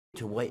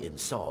to wait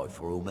inside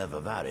for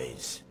whomever that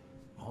is.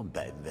 I'm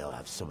betting they'll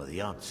have some of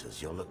the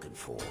answers you're looking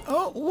for.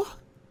 Oh,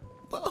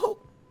 oh.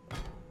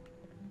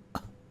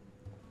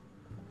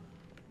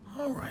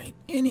 Alright,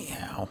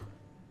 anyhow.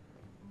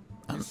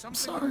 I'm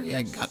sorry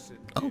I got...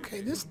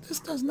 Okay, this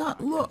does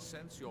not look...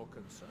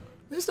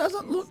 This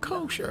doesn't look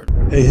kosher.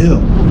 Hey,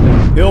 Hill.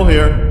 Hill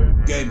here.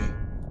 Gaming.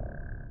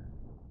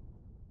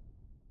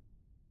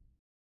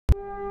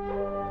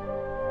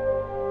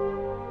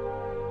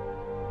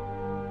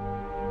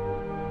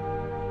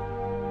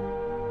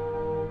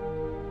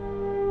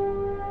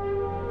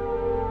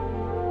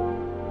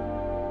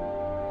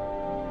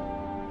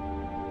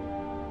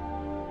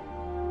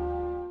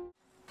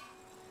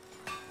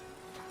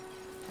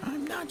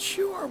 I'm not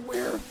sure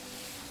where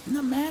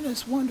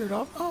Namatis wandered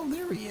off. Oh,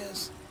 there he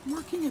is,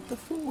 working at the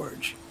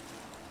forge.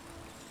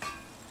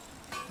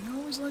 He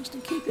always likes to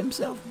keep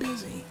himself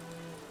busy.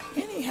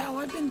 Anyhow,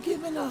 I've been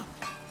given an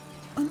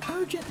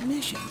urgent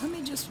mission. Let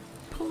me just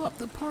pull up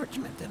the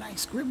parchment that I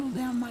scribbled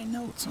down my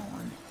notes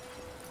on.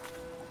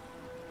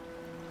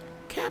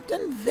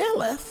 Captain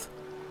Veleth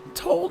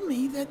told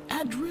me that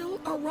Adril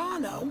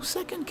Arano,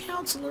 second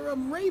counselor of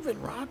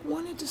Ravenrock,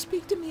 wanted to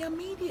speak to me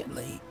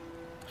immediately.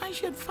 I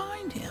should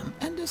find him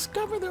and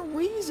discover the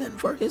reason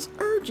for his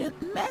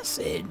urgent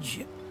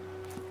message.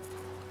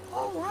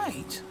 All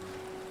right.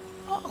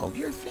 Oh,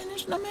 you're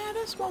finished,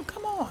 Namatis? Well,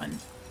 come on.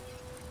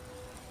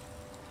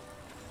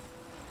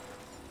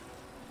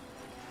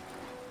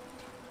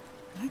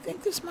 I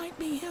think this might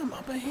be him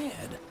up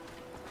ahead.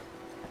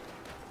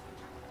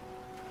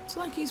 It's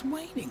like he's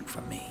waiting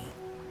for me.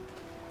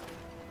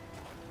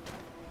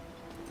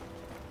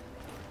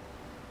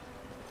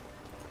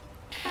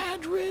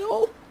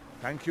 Adril?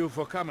 Thank you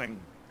for coming.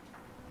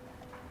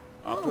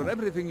 After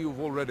everything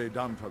you've already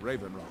done for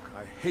Ravenrock,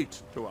 I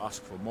hate to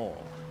ask for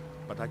more,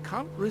 but I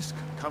can't risk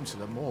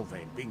Councillor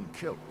Morvain being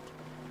killed.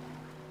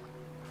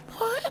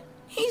 What?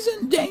 He's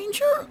in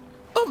danger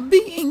of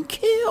being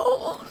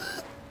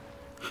killed?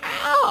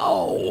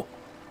 How?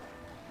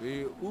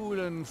 The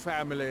Ulan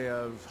family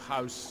of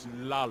House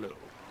Lalu,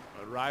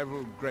 a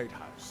rival great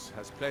house,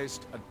 has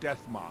placed a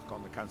death mark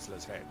on the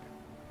Councillor's head.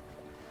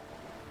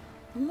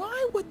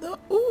 Why would the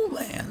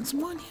Ulans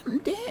want him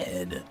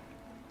dead?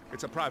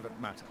 It's a private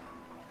matter.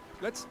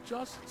 Let's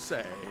just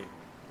say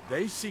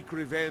they seek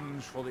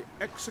revenge for the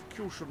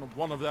execution of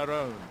one of their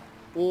own,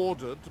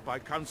 ordered by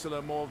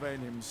Councillor Morvain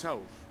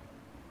himself.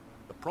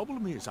 The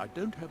problem is I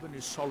don't have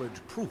any solid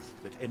proof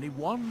that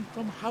anyone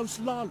from House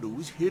Lalu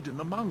is hidden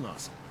among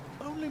us.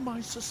 Only my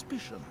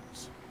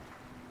suspicions.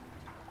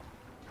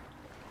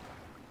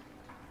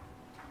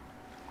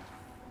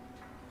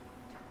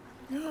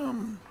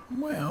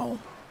 Well...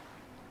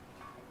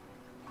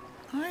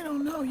 I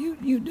don't know.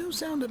 You do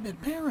sound a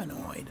bit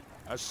paranoid.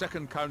 As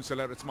second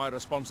counselor, it's my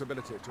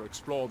responsibility to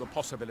explore the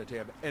possibility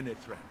of any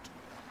threat,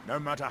 no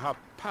matter how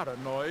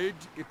paranoid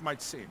it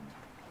might seem.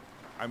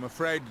 I'm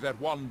afraid that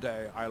one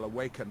day I'll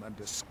awaken and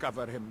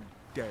discover him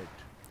dead.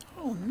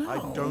 Oh, no.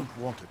 I don't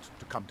want it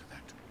to come to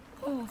that.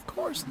 Oh, of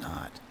course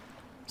not.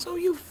 So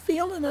you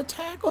feel an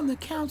attack on the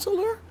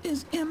counselor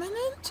is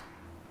imminent?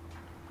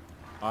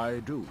 I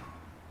do.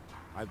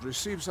 I've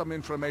received some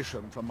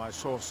information from my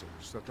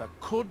sources that there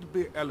could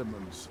be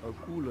elements of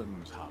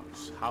Ulan's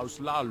house,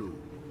 House Lalu,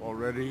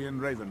 already in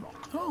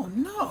Ravenrock. Oh,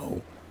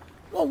 no.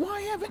 Well,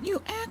 why haven't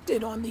you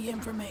acted on the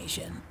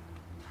information?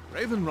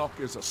 Ravenrock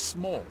is a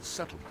small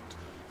settlement,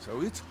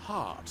 so it's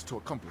hard to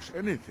accomplish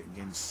anything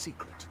in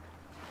secret.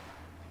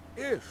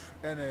 If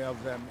any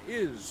of them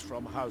is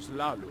from House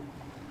Lalu,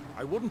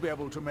 I wouldn't be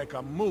able to make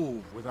a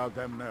move without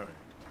them knowing.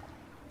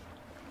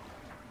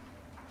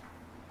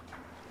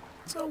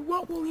 So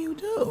what will you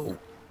do?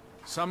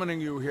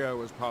 Summoning you here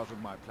was part of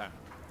my plan.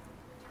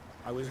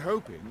 I was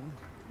hoping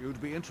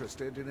you'd be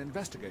interested in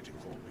investigating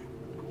for me.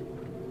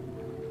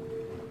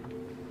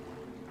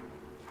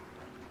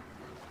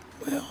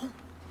 Well,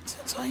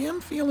 since I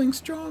am feeling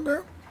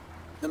stronger,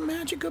 the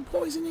Magicka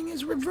poisoning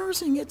is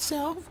reversing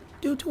itself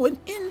due to an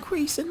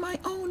increase in my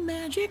own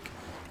magic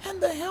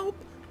and the help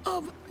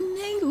of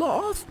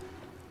Naloth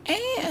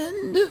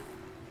and...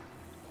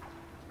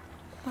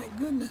 My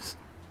goodness.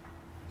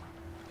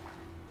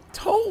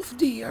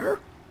 Tolfdir,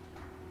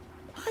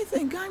 I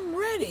think I'm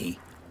ready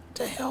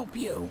to help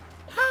you.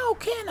 How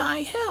can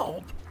I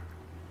help?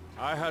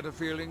 I had a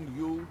feeling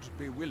you'd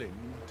be willing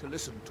to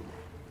listen to me.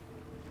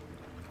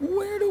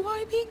 Where do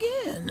I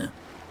begin?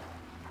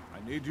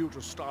 I need you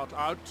to start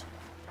out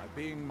by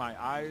being my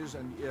eyes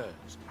and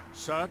ears.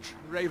 Search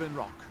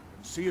Ravenrock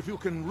and see if you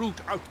can root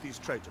out these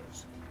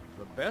traitors.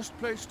 The best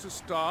place to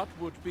start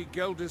would be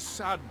Geldis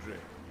Sadri,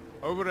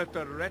 over at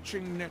the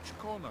Retching Netch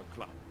Corner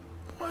Club.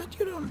 What?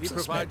 You don't If he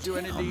suspect provides you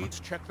any him. leads,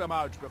 check them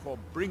out before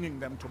bringing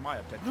them to my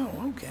attention.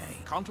 Oh, okay.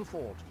 Can't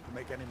afford to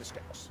make any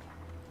mistakes.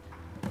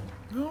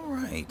 All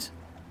right.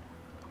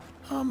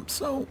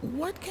 So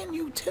what can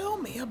you tell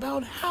me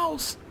about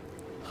House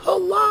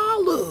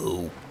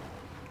Halalu?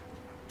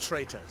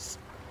 Traitors.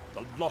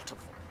 The lot of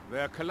them.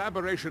 Their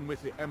collaboration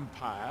with the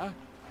Empire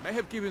may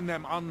have given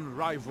them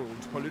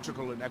unrivaled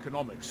political and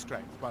economic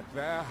strength, but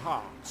their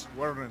hearts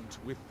weren't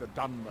with the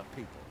Dunmer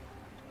people.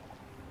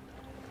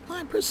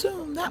 I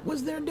presume that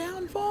was their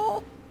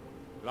downfall?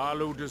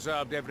 Hlaalu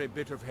deserved every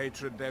bit of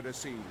hatred they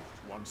received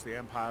once the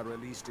Empire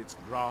released its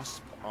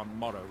grasp on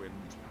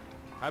Morrowind.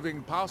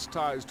 Having past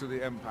ties to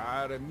the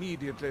Empire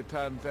immediately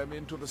turned them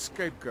into the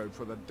scapegoat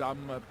for the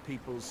Dunmer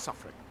people's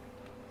suffering.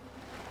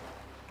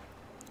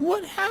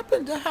 What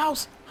happened to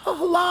House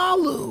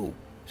Hlaalu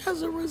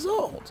as a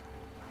result?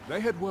 They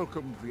had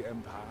welcomed the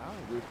Empire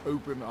with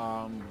open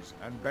arms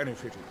and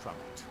benefited from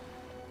it.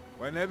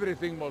 When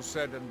everything was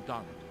said and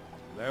done,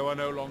 they were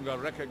no longer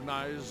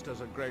recognized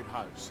as a great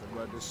house and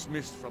were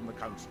dismissed from the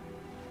council.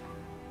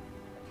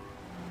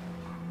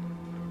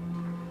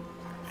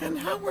 And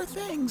how are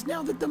things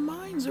now that the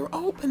mines are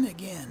open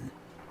again?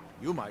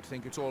 You might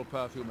think it's all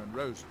perfume and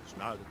roses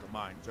now that the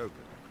mine's open.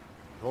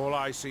 All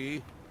I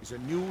see is a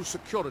new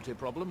security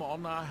problem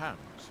on our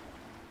hands.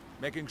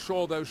 Making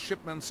sure those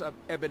shipments of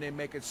ebony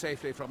make it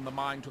safely from the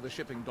mine to the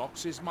shipping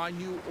docks is my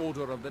new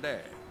order of the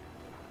day.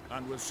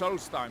 And with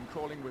Solstheim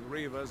crawling with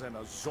reavers and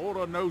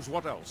Azora knows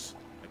what else,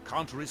 I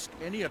can't risk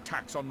any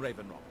attacks on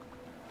Ravenrock.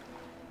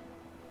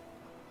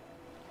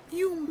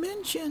 You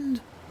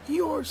mentioned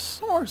your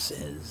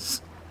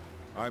sources.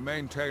 I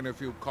maintain a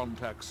few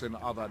contacts in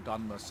other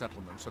Dunmer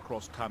settlements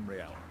across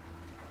Tamriel.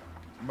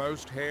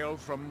 Most hail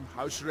from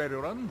House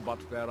Redoran, but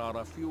there are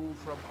a few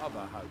from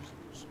other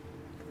houses.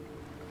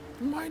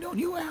 Why don't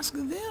you ask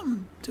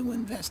them to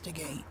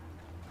investigate?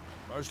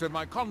 Most of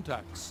my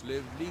contacts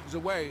live leagues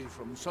away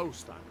from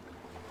Solstheim.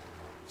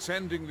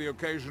 Sending the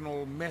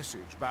occasional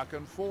message back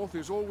and forth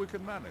is all we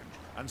can manage,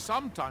 and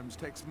sometimes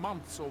takes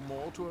months or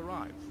more to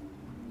arrive.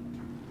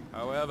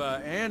 However,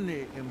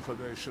 any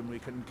information we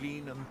can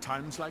glean in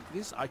times like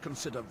this, I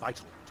consider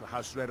vital to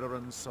House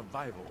Redoran's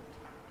survival.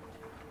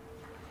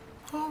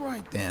 All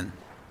right then.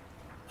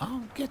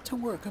 I'll get to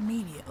work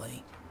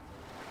immediately.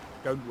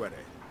 Don't worry.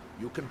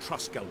 You can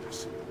trust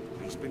Geldis.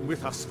 He's been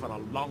with us for a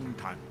long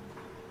time.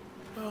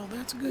 Well,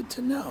 that's good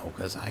to know,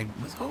 because I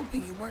was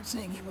hoping you weren't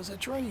saying he was a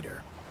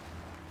traitor.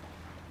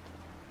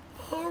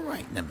 All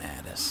right,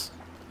 Nemadis.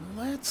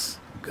 Let's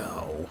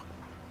go.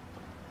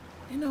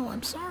 You know,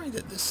 I'm sorry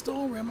that the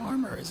Stalrim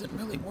armor isn't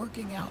really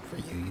working out for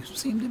you. You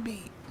seem to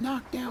be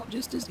knocked out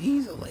just as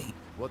easily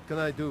What can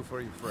I do for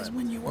you, friend? as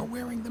when you were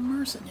wearing the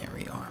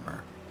mercenary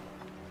armor.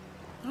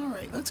 All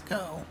right, let's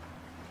go.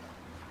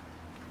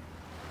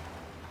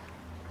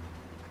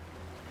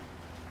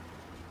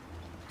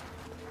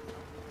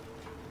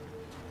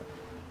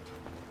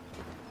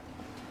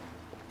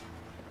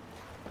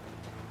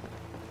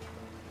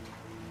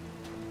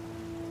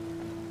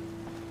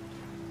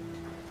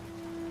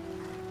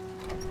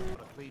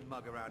 A clean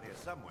mug around here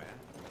somewhere.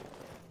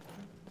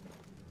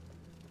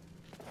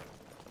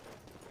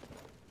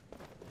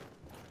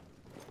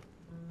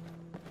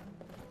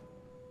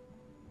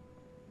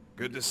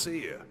 Good to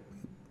see you.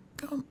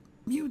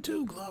 You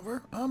too,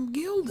 Glover. I'm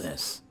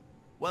Gildis.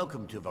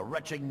 Welcome to the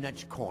Retching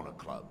Netch Corner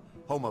Club,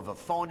 home of the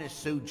finest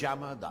Sue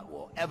jammer that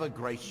will ever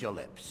grace your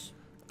lips.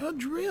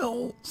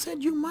 Adriel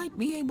said you might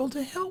be able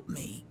to help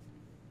me.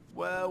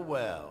 Well,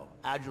 well,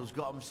 Adril's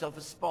got himself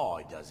a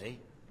spy, does he?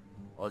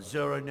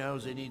 Azura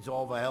knows he needs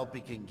all the help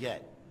he can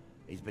get.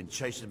 He's been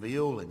chasing the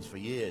Ulins for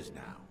years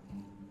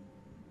now.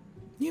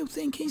 You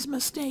think he's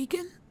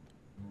mistaken?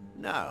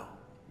 No.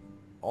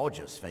 I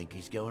just think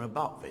he's going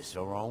about this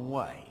the wrong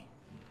way.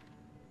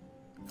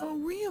 Oh,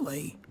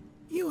 really?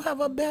 You have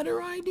a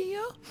better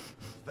idea?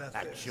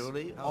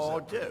 Actually, I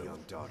do.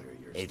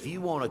 If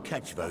you want to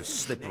catch those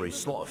slippery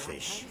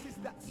slaughterfish,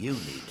 you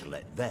need to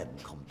let them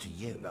come to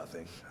you.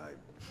 Nothing.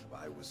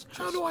 I was just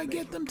How do I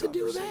get them to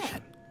do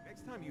that?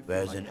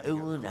 There's an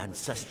Ulin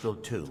ancestral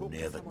tomb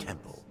near the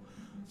temple.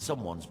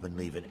 Someone's been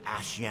leaving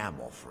ash yam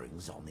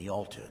offerings on the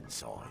altar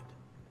inside.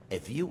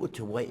 If you were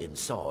to wait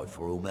inside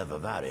for whomever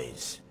that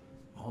is,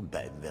 I'm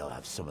betting they'll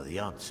have some of the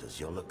answers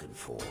you're looking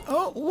for.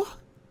 Oh,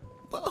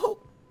 oh.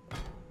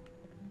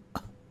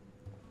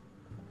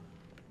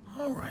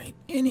 All right,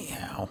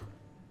 anyhow.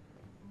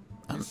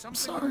 I'm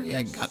sorry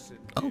I got...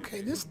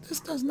 Okay, this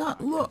does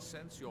not look...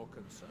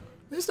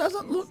 This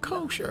doesn't look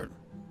kosher.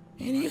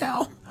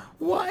 Anyhow,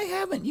 why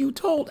haven't you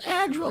told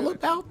Adriel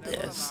about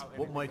this?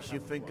 What makes you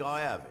think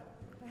I haven't?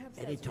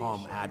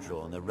 Anytime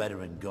Adriel and the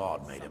Redoran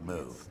Guard made a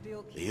move,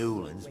 the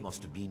Ulins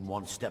must have been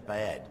one step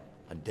ahead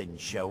and didn't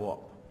show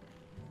up.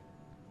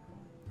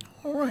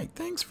 All right,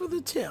 thanks for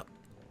the tip.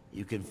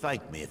 You can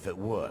thank me if it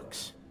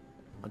works.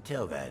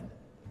 Until then,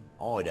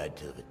 I'd head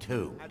to the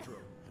tomb and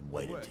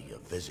wait until your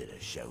visitor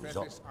shows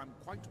up. I'm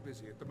quite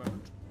busy at the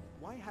moment.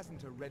 Why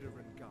hasn't a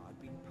Redoran guard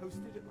been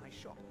posted at my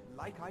shop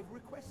like I've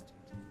requested?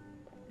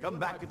 Come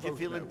back if you're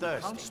feeling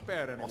thirsty. Can't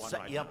spare anyone I'll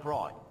set right you up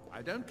right.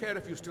 I don't care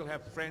if you still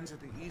have friends at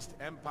the East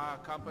Empire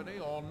Company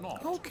or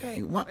not. Okay,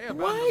 They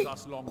abandoned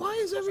us long why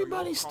ago, is so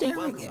everybody you're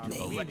staring at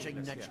The me? Retching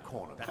Netch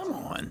Corner. Come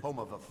on. Home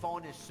of the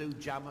finest Sue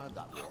jammer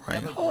that will All right,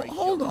 ever grace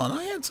hold your on.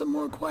 I had some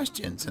more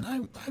questions, and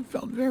I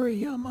felt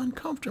very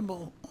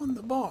uncomfortable on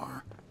the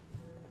bar.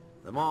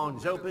 The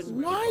mine's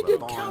open. Why people are did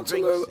buying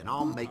Counselor... drinks, and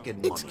I'm making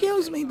money.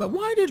 Excuse me, but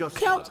why did Just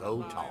Count... like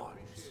old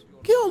times.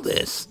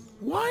 Gildas,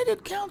 why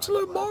did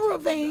Counselor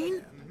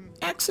Moravane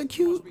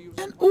execute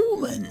an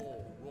Ulan?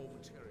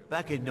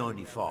 Back in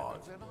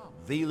 95,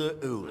 Vila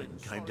Ulan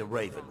came to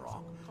Raven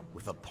Rock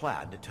with a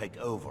plan to take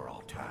over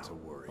our town.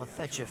 But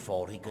Pfuscher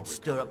thought he could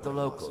stir up the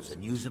locals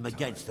and use them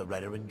against the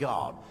Redoran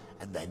Guard,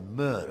 and then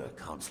murder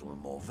Counselor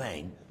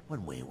Morvain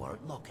when we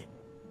weren't looking.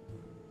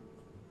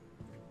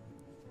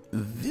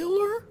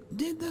 Viller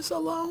did this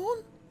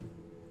alone?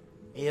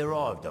 He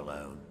arrived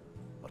alone,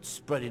 but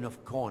spread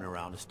enough coin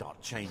around to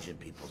start changing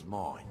people's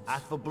minds.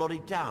 Half the bloody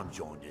town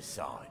joined his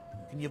side.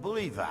 Can you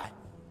believe that?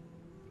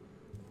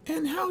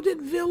 And how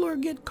did Viller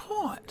get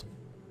caught?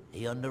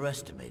 He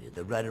underestimated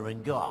the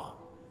Redoran Guard.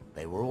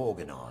 They were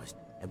organized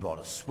and brought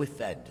a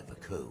swift end to the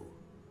coup.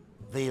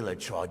 Vila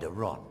tried to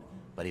run,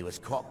 but he was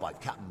caught by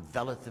Captain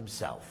Veleth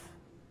himself.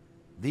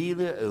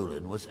 Vila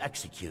Ulan was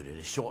executed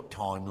a short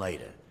time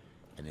later,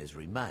 and his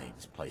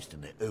remains placed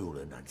in the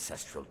Ulan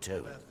ancestral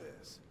tomb.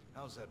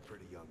 How's that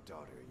pretty young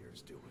daughter of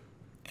yours doing?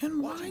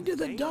 And why do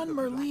the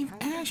Dunmer leave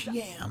ash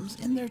yams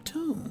in their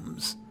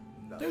tombs?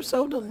 They're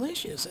so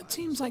delicious, it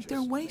seems like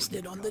they're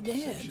wasted on the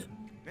dead.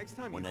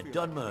 When a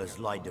Dunmer is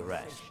laid to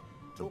rest,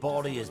 the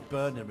body is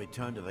burned and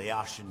returned to the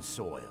ashen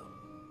soil.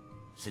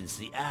 Since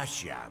the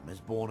ash yam is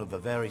born of the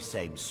very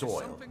same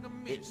soil,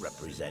 it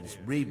represents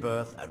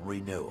rebirth and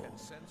renewal,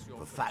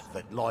 the fact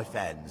that life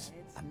ends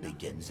and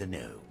begins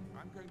anew.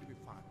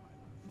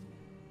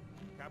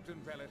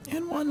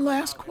 And one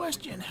last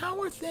question, how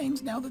are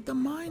things now that the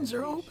mines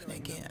are open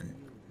again?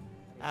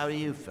 How do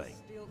you think?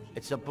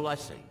 It's a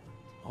blessing.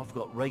 I've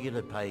got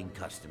regular paying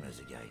customers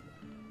again.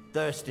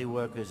 Thirsty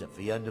workers at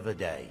the end of the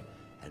day,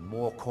 and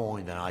more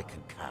coin than I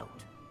can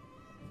count.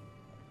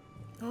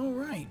 All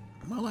right.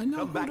 Well, I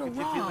know who to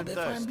rob if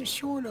I'm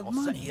short of I'll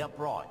money. set you up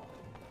right.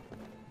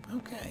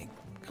 Okay.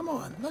 Come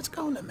on, let's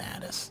go to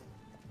Mattis.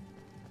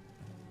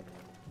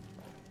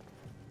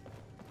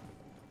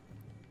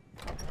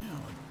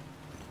 Now,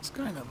 it's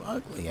kind of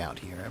ugly out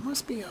here. It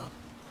must be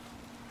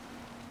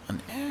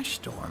an ash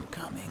storm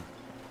coming.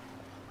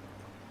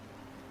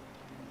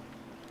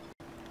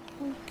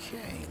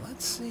 Okay,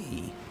 let's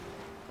see.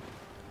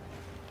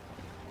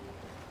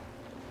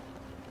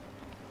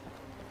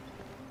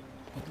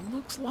 It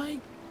looks like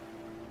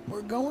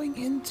we're going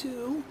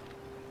into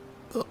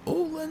the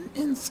Ulan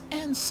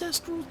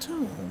ancestral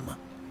tomb.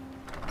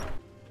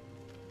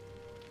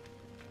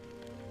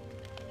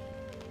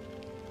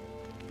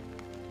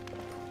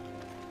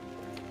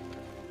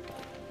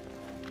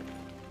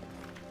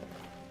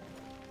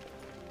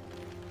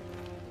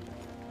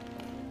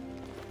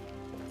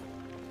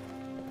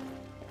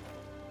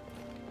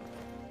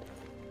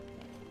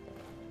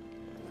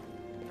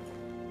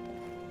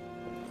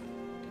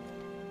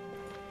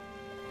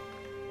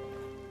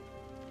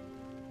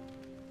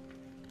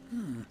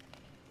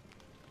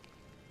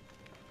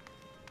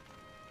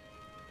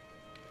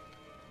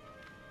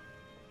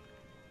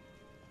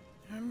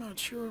 I'm not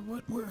sure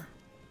what we're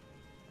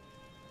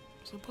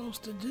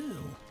supposed to do.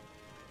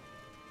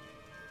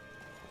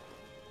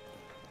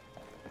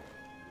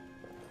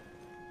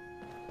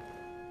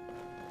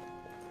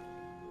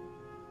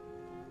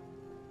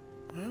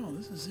 Well,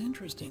 this is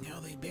interesting how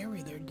they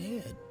bury their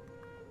dead.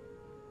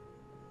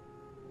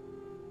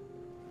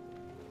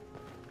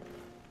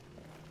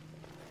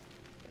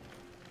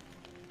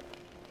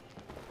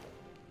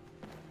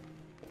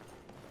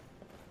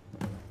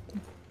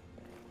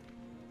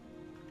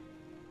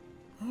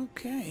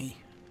 Okay,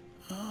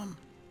 I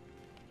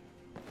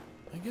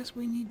guess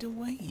we need to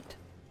wait.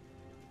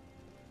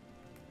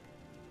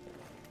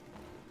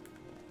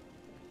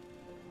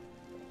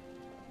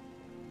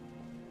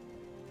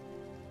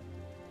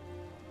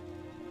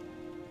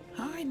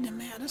 Hide,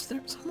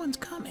 Nematis, someone's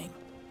coming.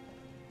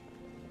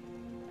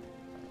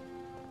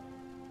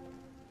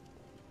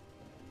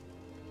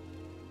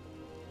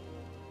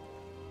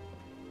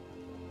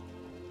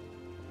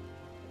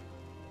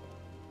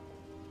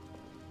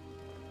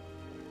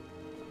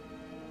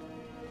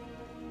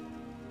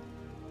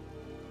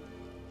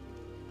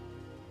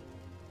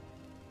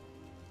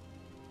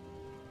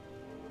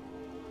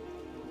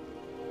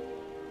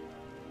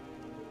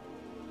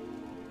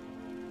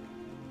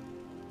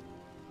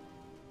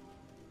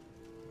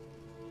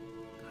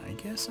 I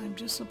guess I'm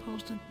just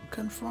supposed to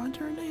confront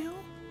her now?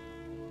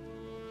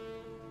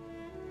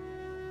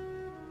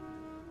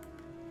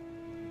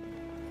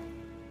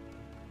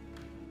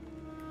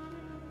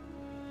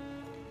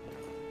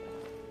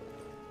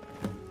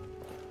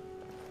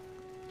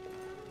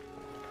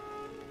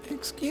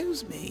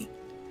 Excuse me.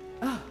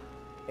 Ah,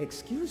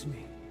 excuse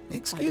me.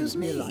 Excuse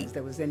me. I didn't realize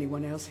there was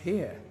anyone else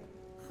here.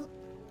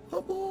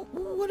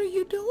 What are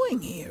you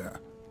doing here?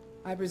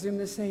 I presume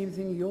the same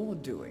thing you're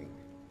doing.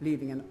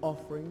 Leaving an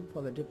offering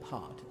for the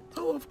departed.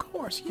 Oh, of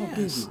course, yes.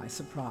 Forgive my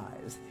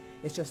surprise.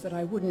 It's just that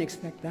I wouldn't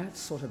expect that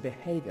sort of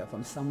behavior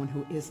from someone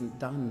who isn't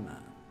Dunmer.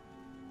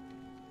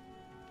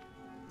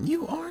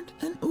 You aren't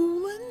an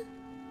Ulan?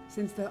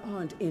 Since there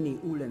aren't any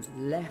Ulans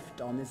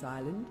left on this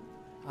island,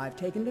 I've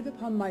taken it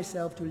upon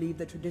myself to leave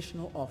the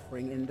traditional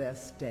offering in their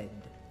stead.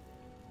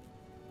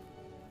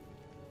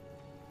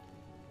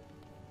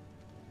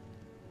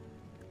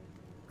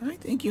 I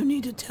think you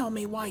need to tell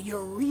me why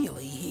you're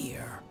really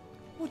here.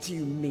 What do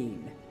you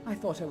mean? I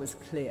thought I was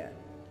clear.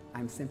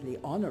 I'm simply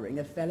honoring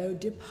a fellow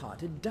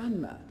departed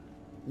Dunmer.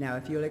 Now,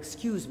 if you'll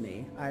excuse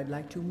me, I'd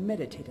like to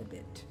meditate a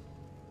bit.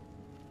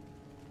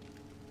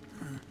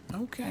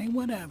 Okay,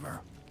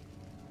 whatever.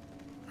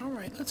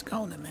 Alright, let's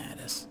go,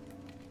 Nemadis.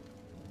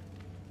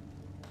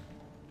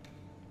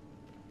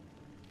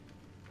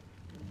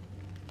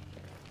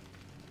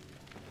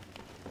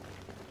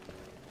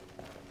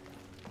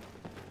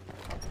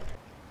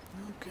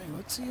 Okay,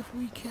 let's see if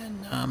we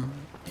can,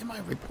 am I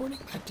reporting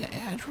back to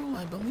Adriel?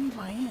 I believe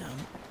I am.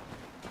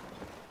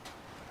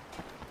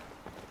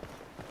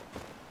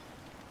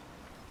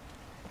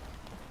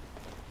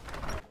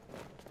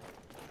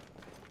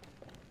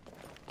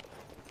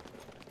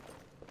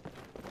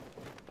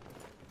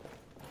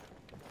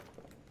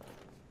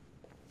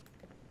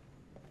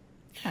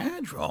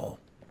 Adriel.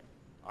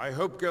 I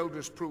hope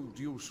Geldish proved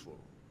useful.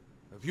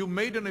 Have you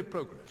made any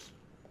progress?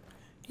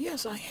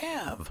 Yes, I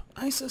have.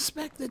 I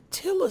suspect that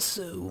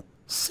Tilisu,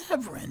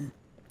 Severin,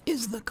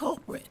 is the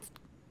culprit.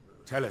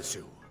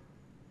 Tilisu?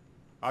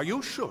 Are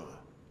you sure?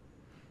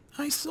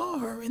 I saw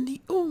her in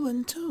the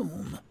Ulan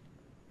tomb.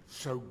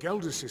 So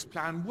Geldish's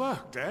plan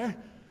worked, eh?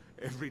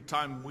 Every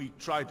time we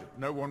tried it,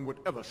 no one would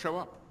ever show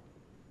up.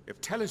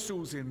 If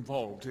Telisu's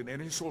involved in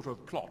any sort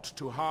of plot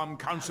to harm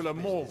Councillor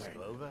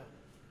Morvain,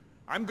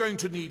 I'm going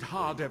to need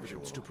hard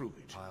evidence to prove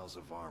it. Piles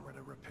of armor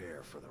to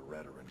repair for the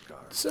Redoran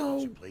Guard.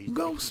 So,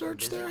 go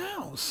search their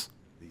house.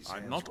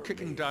 I'm not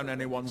kicking down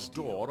anyone's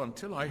door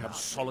until I have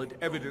solid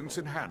evidence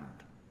in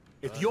hand.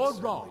 If you're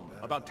wrong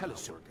about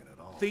Telisu,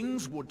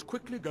 things would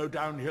quickly go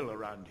downhill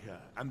around here,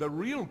 and the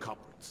real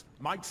culprits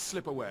might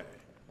slip away.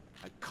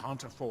 I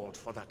can't afford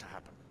for that to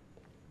happen.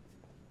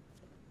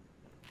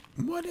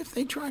 What if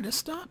they try to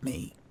stop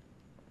me?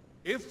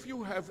 If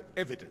you have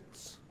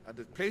evidence, and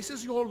it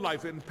places your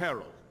life in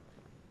peril,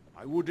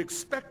 I would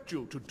expect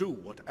you to do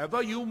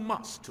whatever you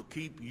must to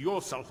keep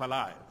yourself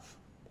alive.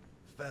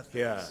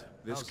 Here,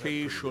 this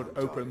key should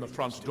open the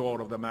front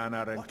door of the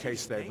manor in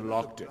case they've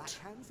locked it.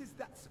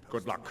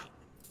 Good luck.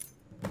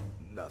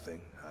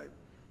 Nothing.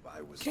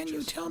 I was Can you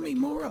just tell me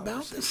making more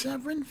about the conversation.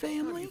 Severin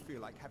family?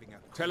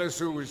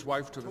 Telisu is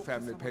wife to the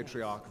family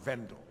patriarch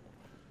Vendel.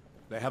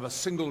 They have a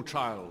single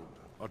child,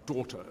 a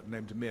daughter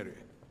named Miri.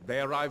 They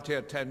arrived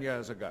here 10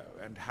 years ago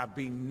and have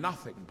been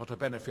nothing but a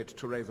benefit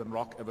to Raven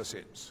Rock ever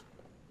since.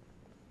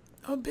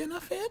 A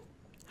benefit?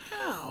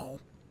 How?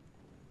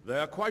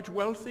 They're quite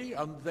wealthy,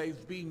 and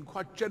they've been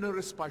quite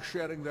generous by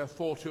sharing their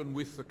fortune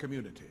with the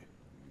community.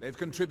 They've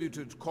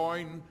contributed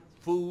coin,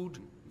 food,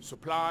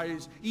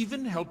 supplies,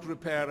 even helped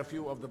repair a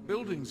few of the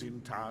buildings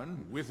in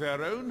town with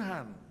their own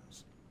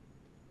hands.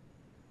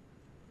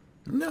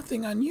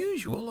 Nothing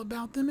unusual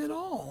about them at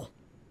all.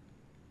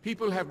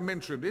 People have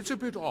mentioned it's a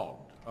bit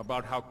odd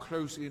about how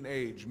close in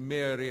age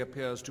Mary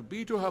appears to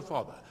be to her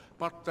father,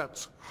 but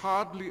that's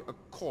hardly a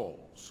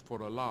cause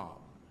for alarm.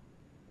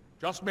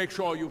 Just make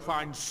sure you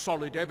find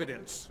solid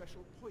evidence.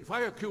 If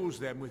I accuse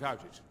them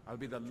without it, I'll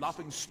be the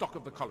laughing stock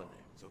of the colony.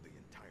 So the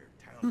entire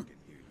town can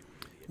hear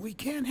you. We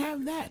can't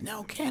have that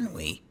now, can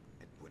we?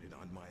 And put it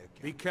on my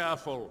account. Be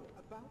careful.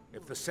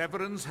 If the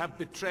Severins have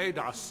betrayed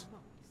us,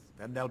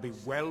 then they'll be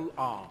well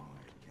armed.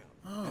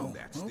 Oh,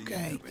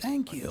 okay,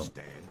 thank you.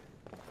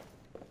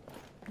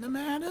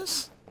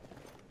 Nemadis?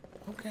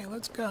 Okay,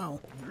 let's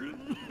go.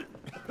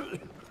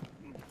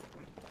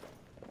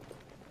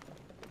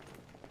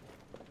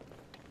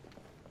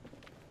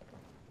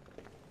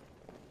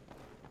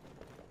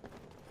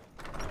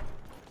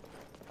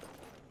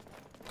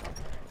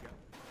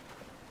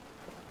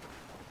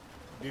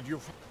 Did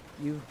you...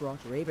 You've brought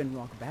Raven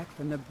Rock back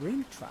from the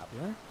brink,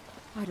 traveler.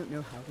 I don't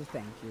know how to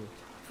thank you.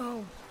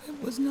 Oh,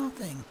 it was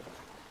nothing.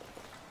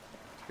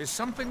 Is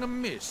something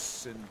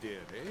amiss,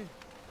 Indiri?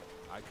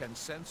 I can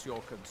sense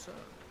your concern.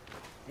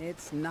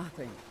 It's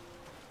nothing.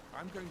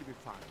 I'm going to be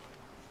fine.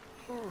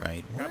 All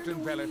right, where do Captain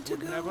we Veleth need to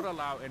would go? never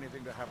allow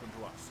anything to happen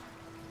to us.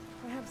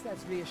 Perhaps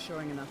that's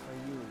reassuring enough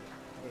for you.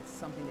 It's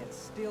something that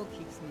still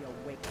keeps me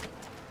awake at night.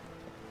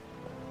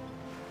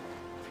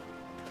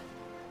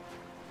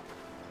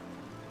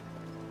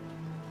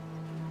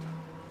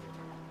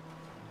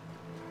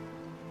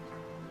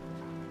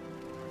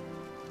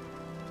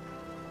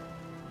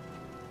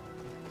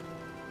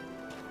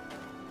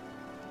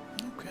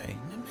 Okay,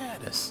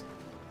 Nemadis,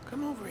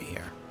 come over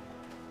here.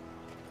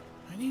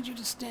 I need you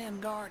to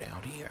stand guard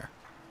out here.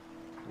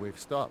 We've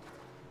stopped.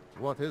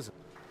 What is it?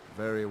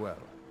 Very well.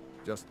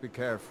 Just be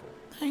careful.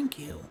 Thank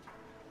you.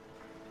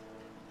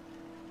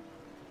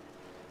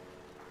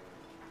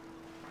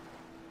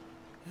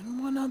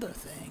 And one other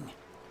thing.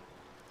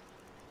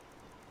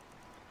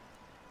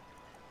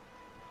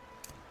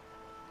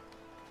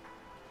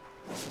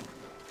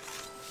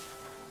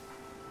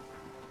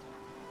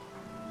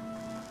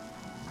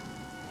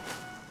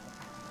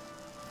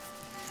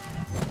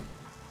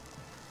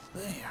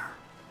 There.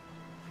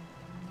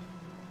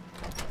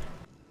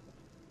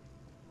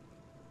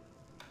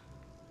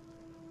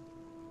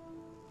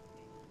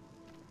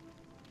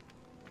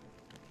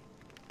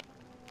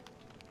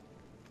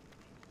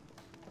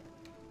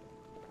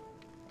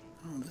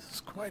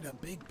 quite a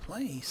big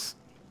place.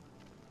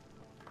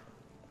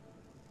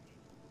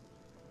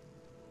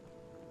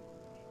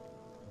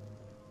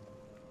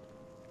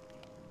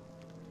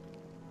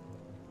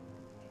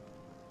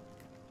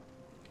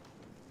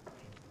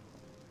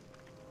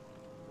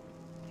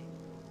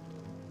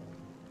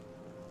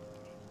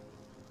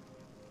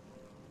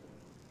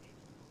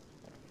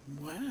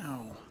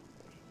 Wow.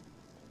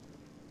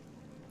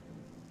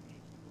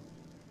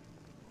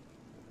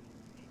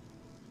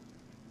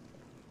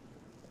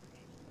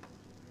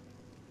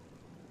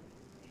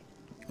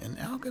 An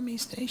alchemy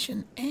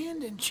station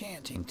and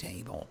enchanting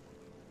table.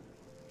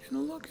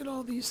 And look at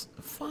all these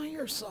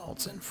fire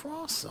salts and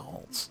frost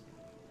salts.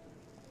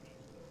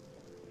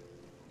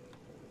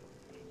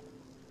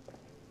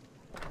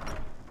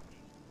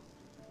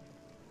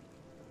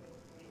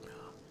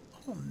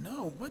 Oh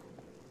no, what?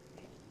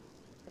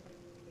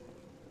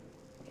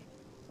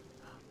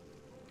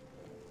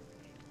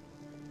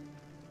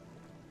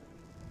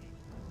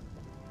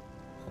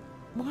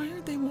 Why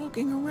are they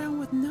walking around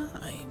with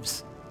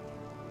knives?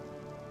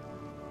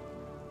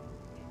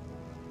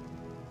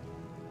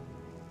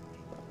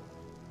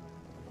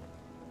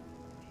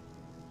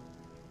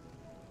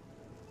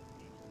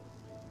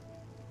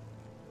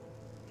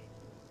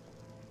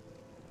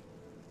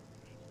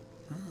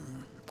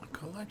 A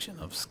collection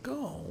of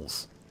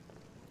skulls.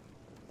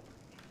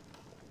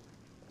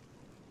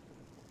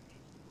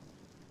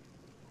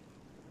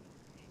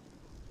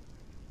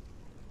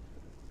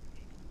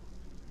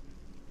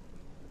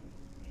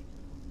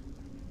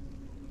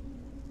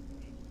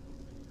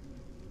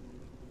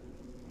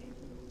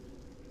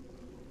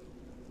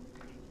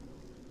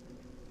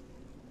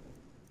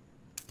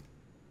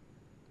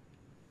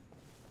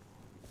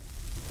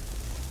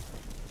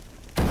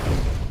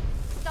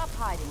 Stop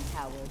hiding,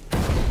 coward.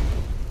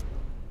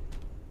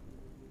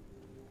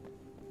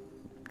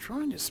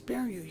 Trying to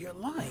spare you your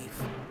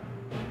life.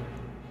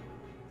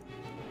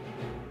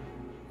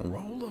 A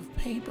roll of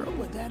paper,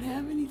 would that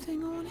have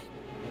anything on it?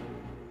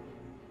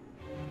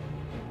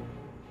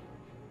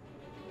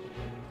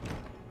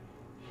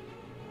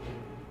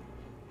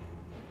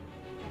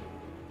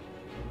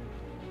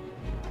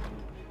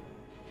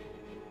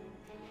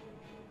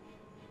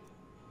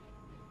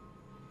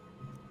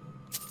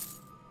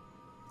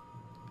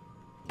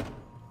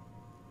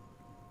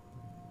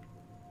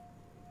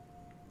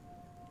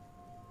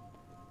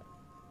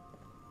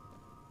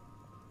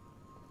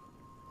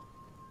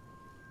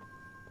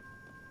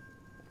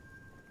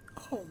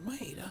 Oh,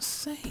 wait, a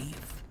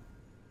safe.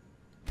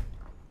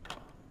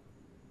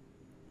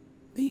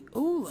 The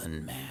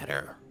Ulan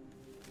matter.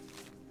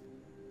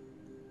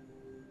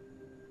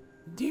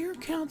 Dear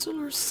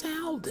Counselor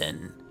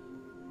Salden,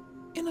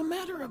 in a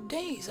matter of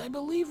days, I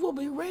believe we'll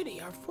be ready.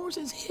 Our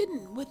forces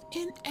hidden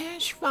within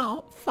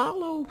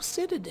Ashfallow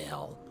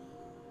Citadel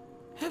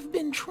have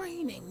been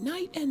training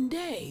night and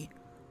day,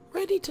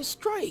 ready to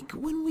strike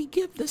when we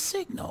give the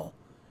signal.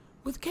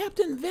 With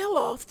Captain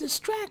Veloth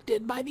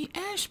distracted by the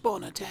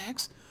Ashbone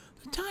attacks,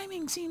 the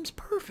timing seems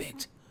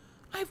perfect.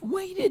 I've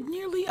waited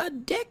nearly a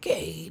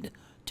decade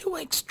to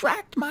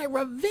extract my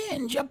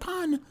revenge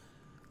upon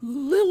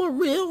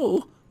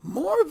Liliril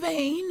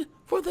Morvain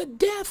for the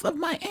death of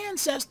my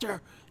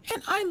ancestor,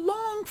 and I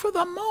long for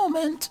the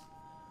moment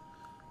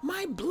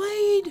my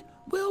blade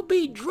will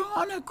be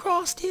drawn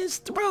across his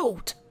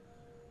throat.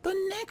 The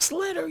next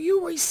letter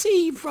you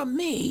receive from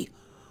me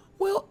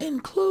will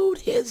include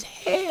his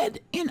head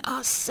in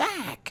a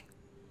sack.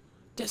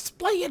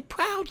 Display it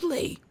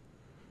proudly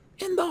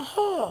in the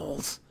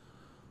halls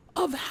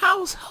of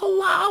House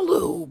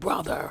Halalu,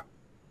 brother.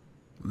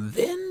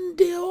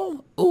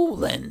 Vendil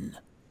Ulan.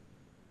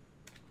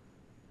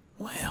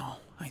 Well,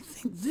 I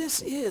think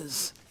this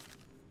is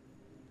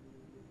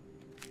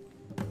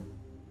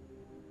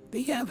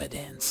the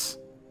evidence.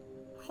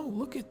 Oh,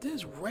 look at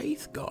this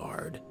Wraith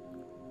Guard.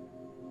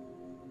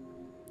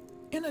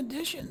 In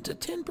addition to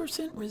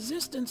 10%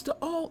 resistance to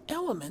all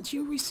elements,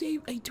 you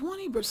receive a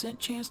 20%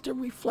 chance to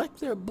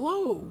reflect their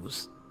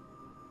blows.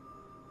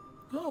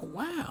 Oh,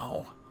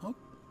 wow.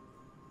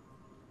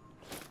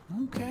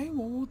 Okay,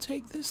 well, we'll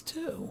take this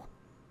too.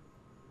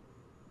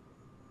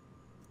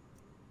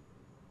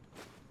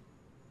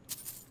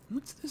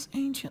 What's this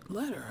ancient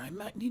letter? I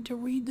might need to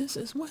read this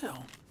as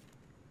well.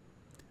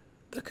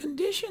 The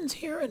conditions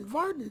here in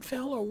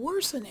Vardenfell are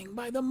worsening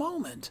by the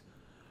moment.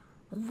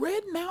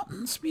 Red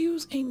Mountain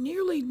spews a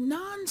nearly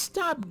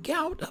non-stop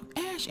gout of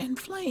ash and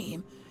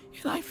flame,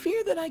 and I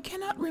fear that I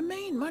cannot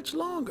remain much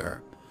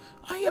longer.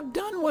 I have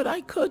done what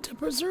I could to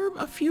preserve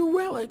a few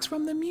relics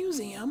from the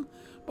museum,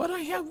 but I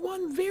have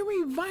one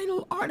very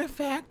vital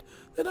artifact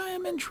that I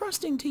am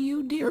entrusting to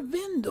you, dear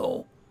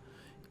Vindel.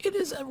 It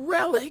is a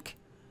relic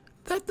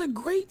that the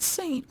great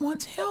saint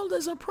once held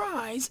as a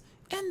prize,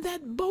 and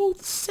that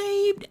both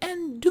saved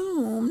and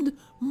doomed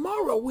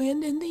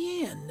Morrowind in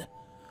the end.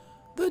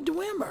 The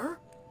Dwemer,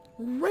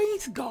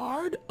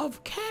 Wraithguard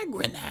of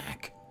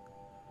Kagrenac.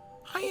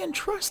 I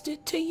entrust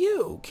it to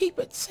you. Keep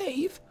it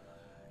safe,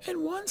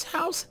 and once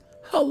House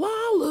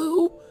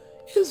Halalu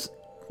is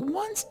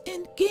once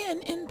again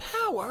in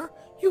power,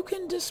 you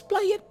can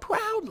display it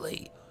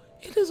proudly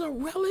It is a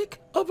relic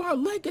of our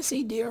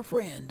legacy, dear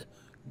friend.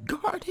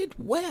 Guard it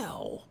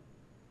well.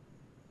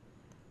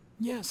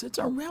 Yes, it's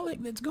a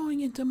relic that's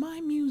going into my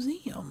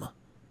museum.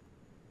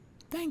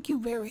 Thank you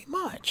very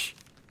much.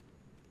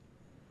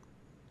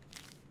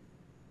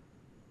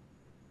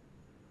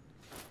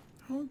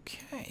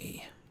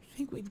 Okay, I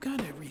think we've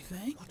got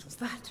everything. What was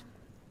that?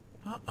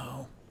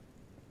 Uh-oh.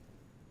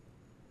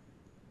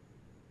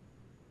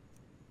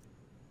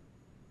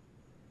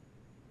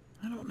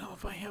 I don't know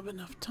if I have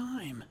enough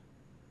time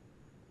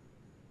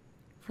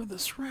for the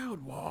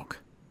shroud walk.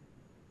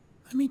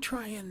 Let me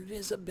try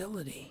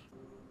invisibility.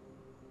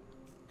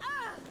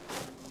 Ah!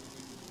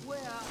 Where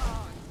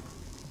are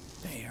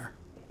you? There.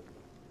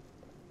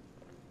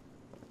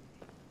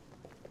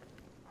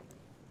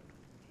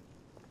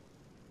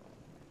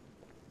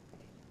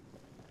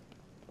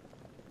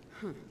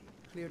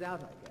 Cleared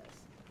out, I guess.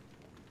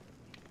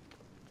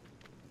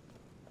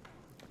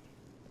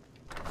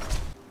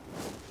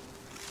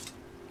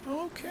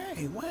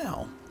 Okay,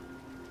 well.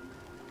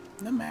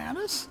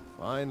 Nematis?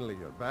 Finally,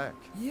 you're back.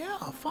 Yeah,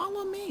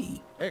 follow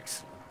me.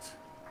 Excellent.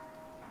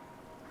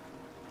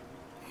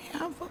 We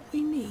have what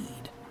we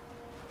need.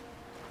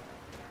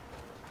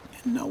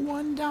 And no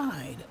one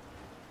died.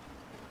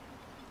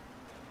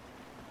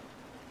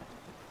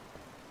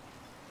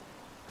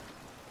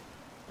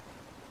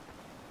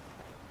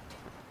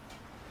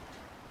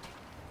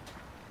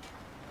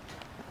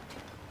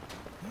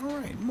 All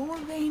right,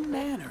 Morvain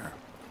Manor.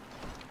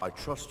 I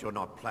trust you're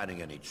not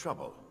planning any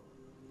trouble.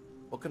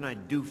 What can I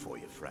do for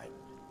you, friend?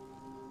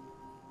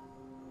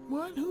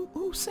 What?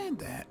 Who said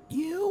that?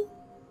 You?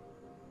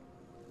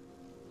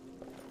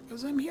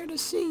 Because I'm here to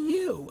see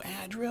you,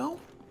 Adriel.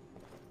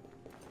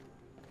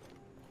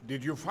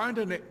 Did you find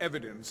any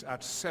evidence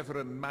at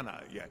Severin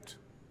Manor yet?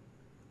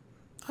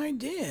 I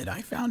did.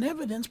 I found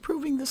evidence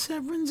proving the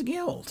Severin's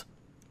guilt.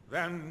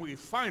 Then we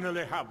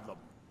finally have them.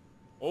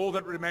 All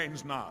that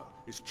remains now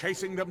is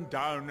chasing them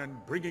down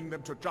and bringing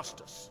them to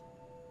justice.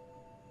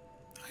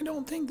 I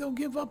don't think they'll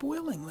give up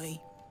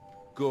willingly.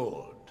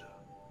 Good.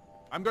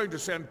 I'm going to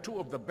send 2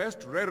 of the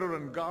best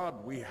Redoran Guard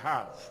we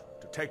have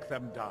to take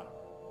them down.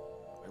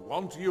 I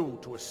want you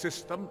to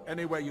assist them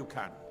any way you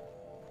can.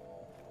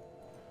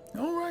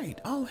 All right,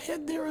 I'll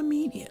head there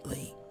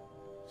immediately.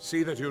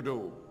 See that you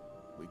do.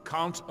 We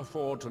can't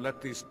afford to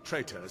let these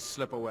traitors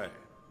slip away.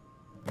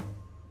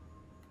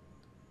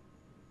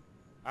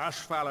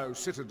 Ashfallow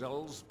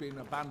Citadel's been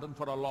abandoned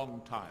for a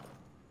long time.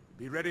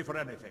 Be ready for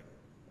anything.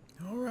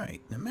 All right,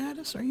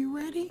 Nematis, are you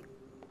ready?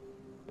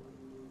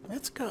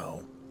 Let's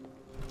go.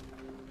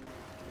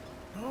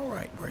 All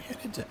right, we're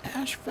headed to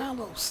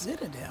Ashfallow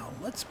Citadel.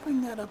 Let's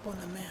bring that up on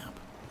the map.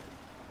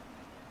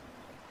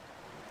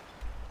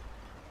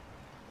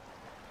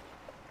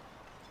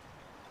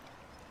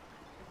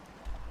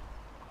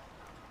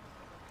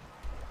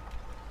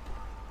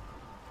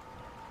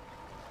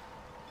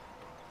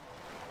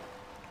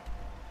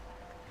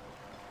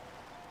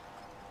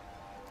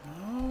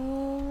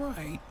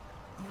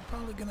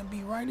 Gonna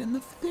be right in the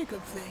thick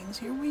of things.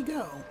 Here we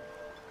go.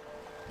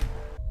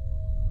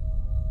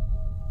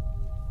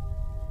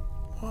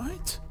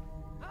 What?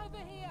 Over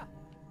here!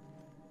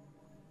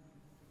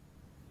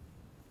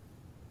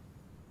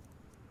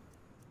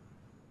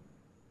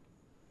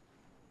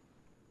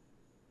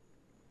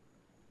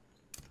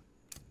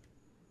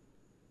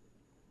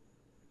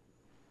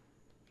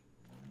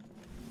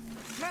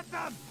 Get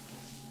them!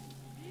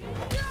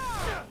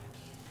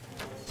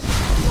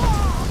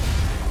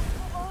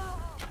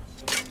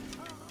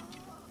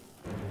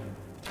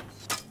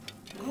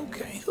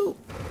 Okay, who?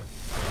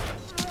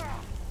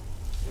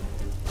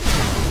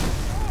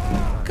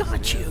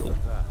 Got you!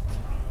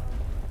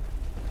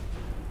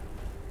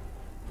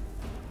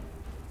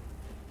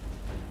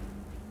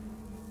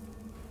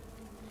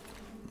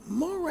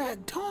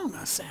 Miraak Tong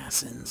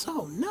assassins,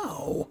 oh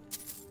no!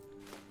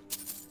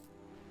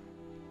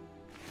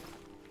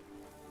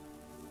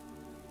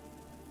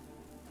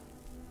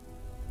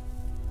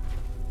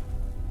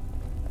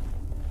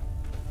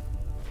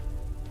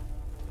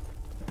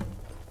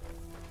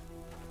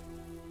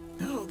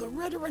 The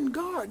Redoran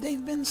Guard,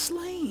 they've been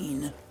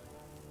slain.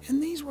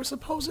 And these were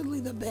supposedly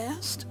the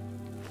best?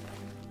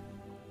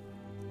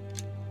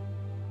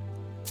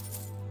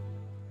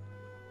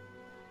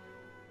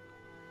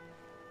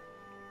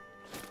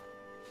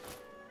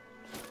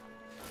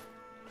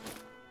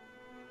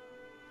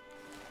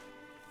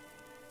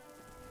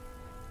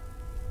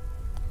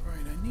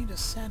 Right, I need a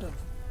set of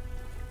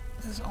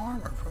this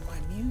armor for my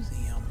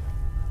museum.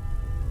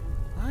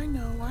 I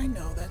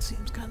know, that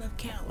seems kind of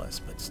callous,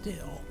 but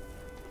still.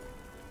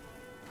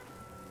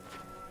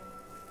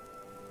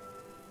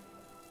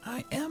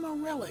 I am a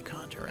relic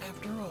hunter,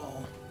 after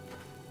all.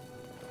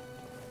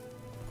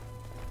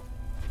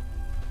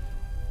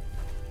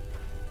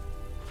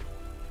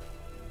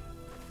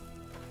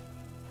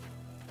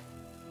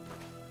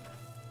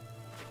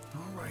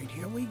 All right,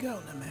 here we go,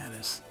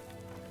 Nematis.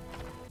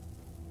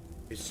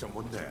 Is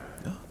someone there?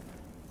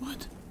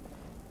 What?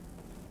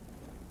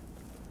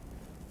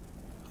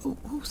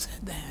 Who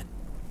said that?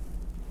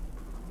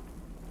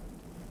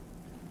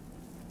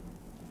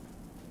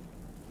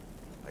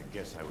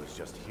 guess I was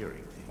just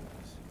hearing things.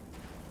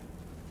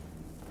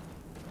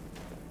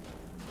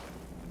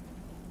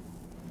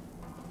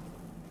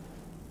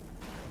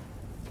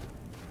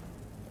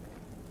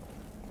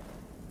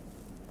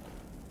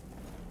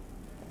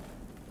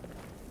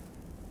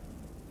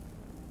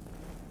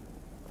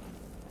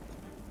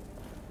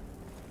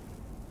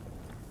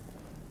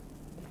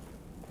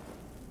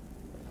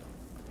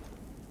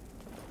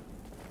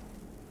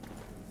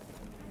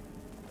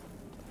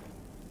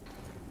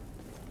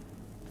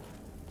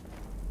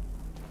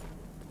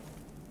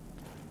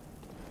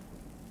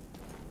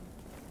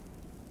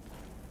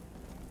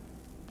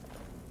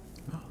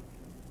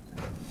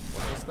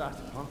 That,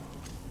 huh?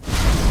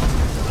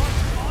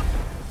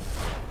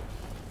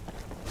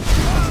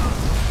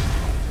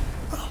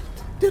 Oh,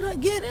 did I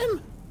get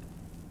him?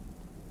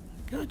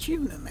 Got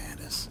you,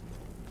 Nematis.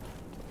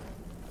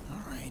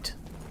 All right.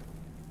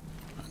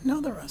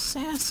 Another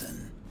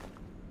assassin.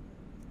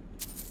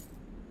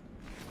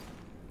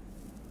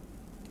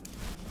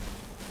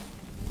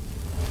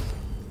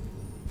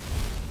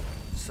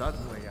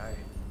 Suddenly, I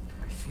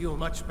feel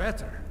much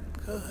better.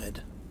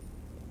 Good.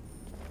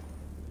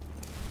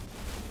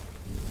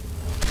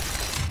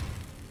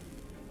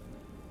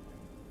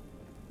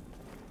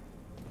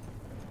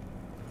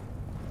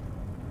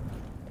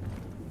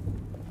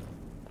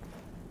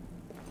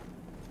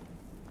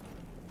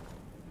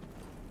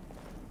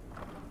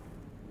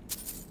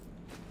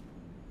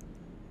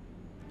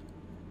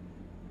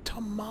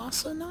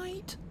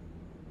 Tomasonite?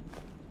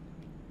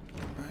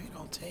 Right,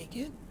 I'll take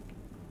it.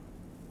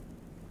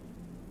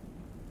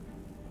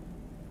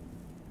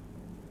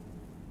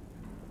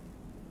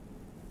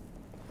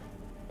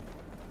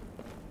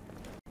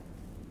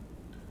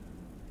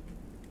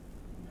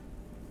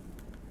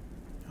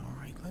 All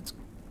right, let's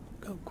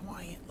go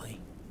quietly.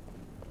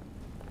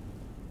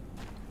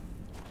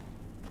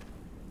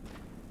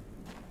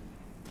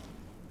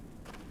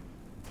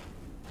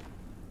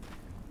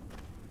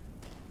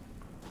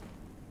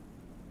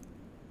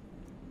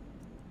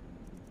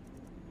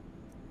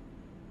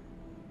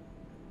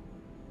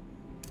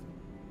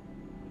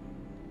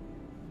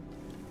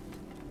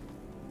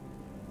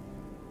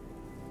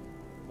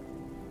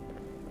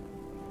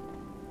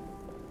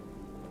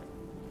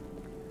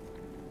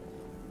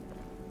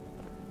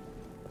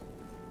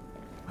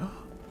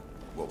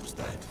 What was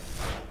that?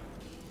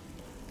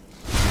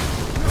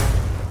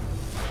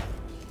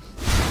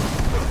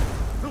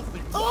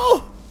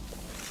 Oh!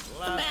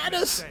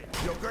 Nematis!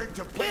 You're going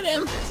to Get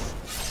him!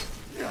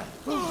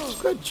 Oh,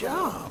 good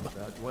job.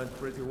 That went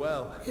pretty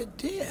well. It All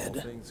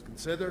did. things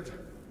considered.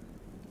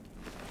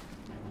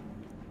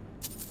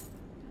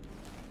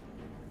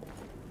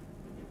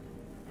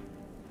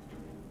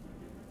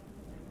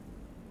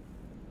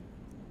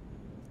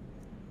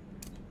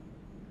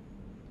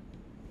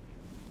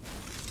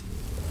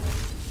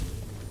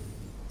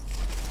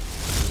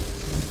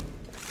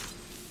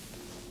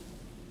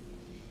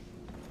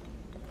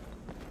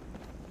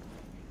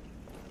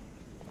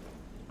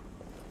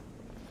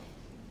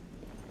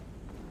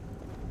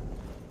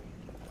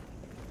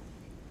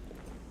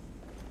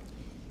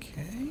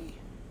 Okay.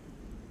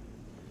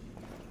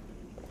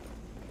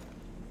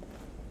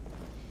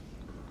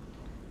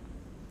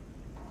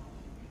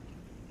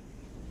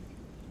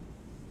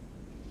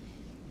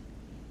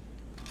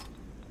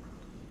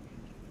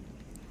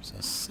 There's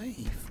a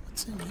safe.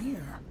 What's in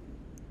here?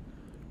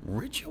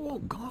 Ritual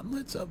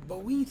Gauntlets of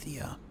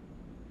Boethia.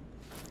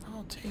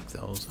 I'll take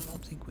those. I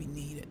don't think we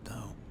need it,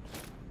 though.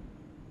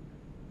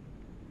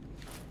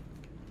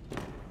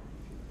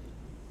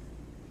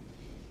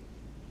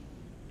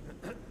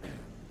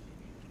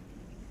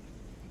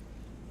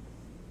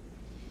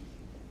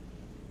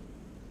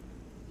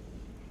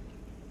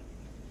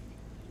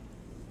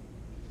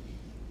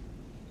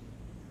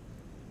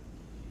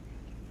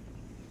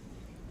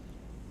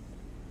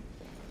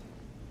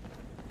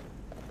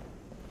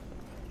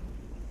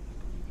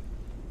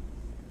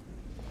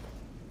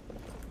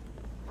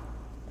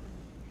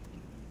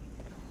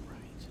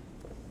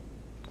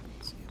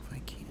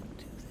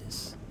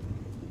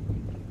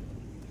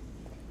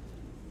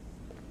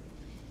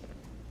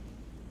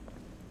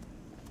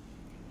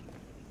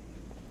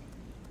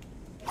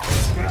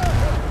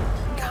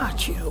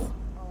 You.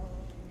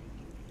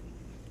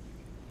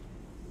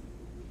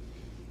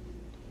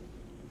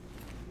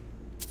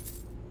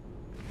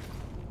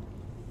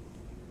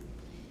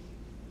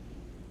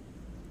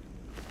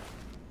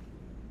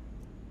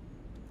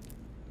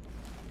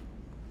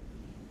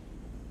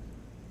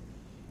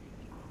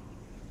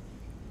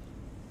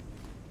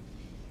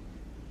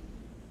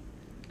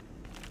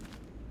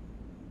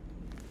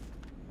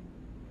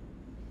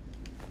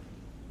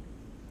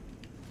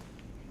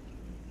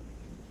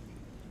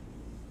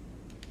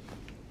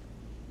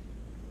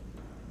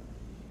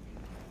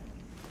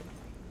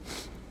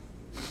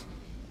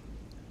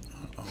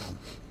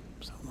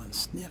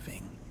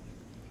 Sniffing.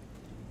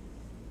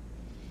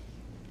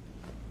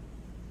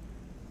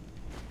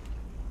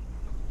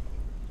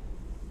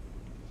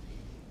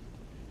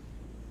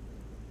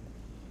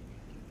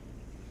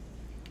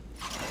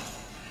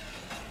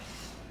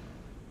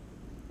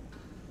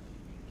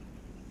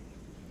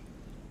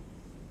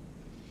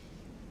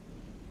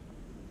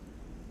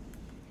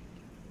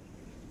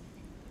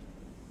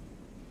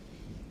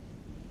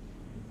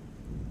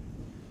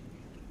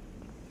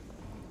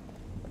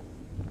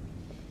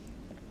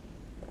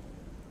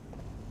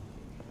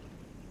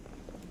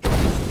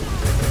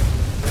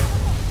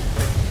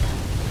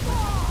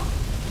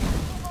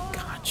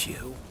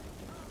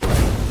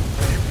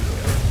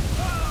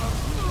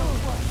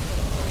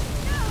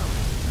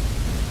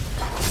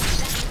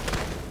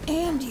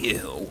 And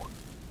you.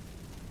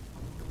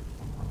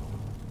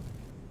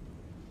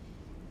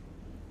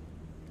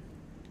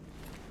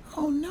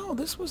 Oh no,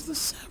 this was the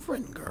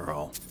Severin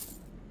girl.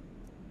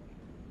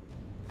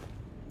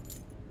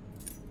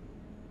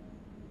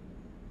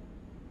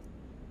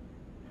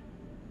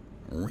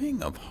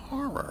 Ring of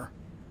Horror.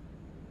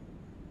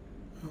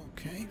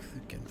 Okay, if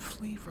it can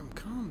flee from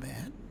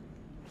combat.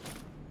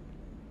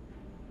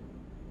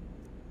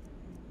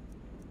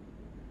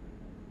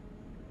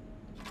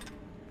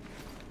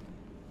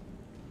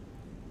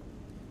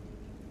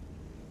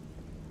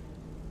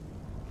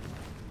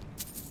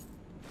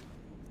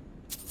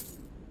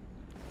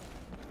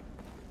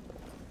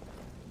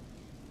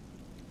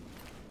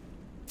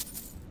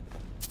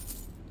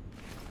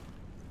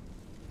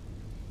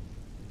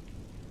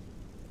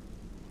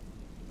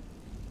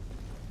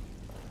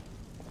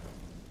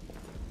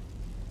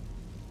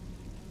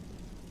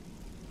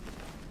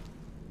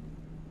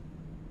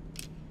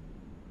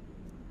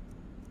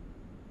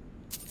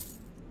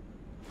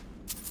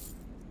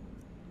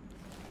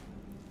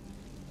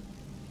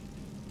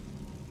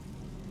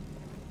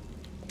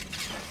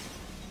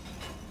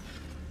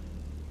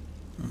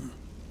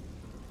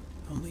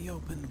 Only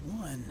opened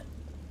one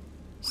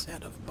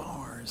set of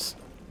bars.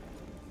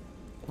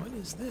 What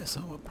is this?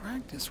 Oh, a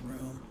practice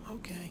room.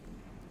 Okay.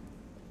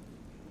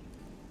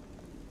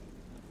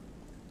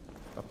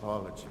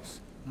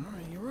 Apologies.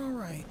 Alright, you're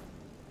alright.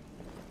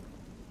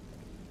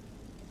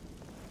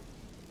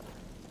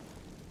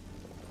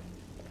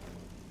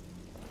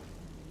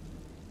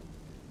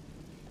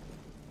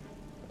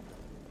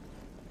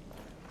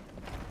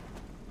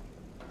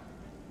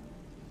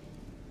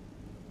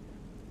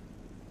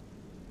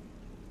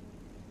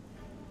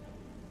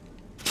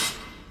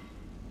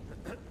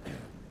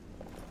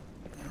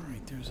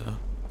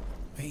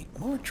 Wait,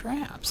 more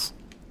traps.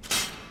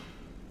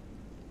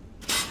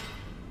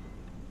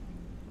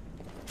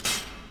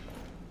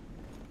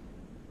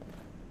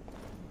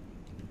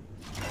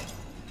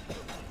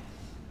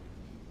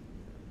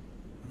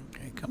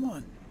 Okay, come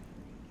on.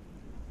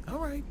 All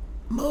right,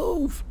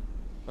 move.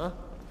 Huh?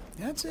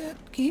 That's it.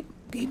 Keep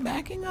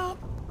backing up.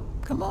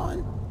 Come on.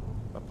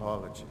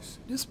 Apologies.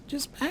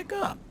 Just back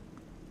up.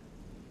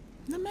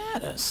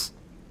 Nematis.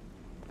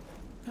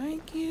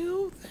 Thank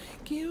you.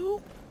 Thank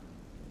you.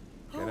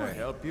 Can I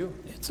help you?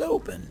 It's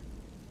open.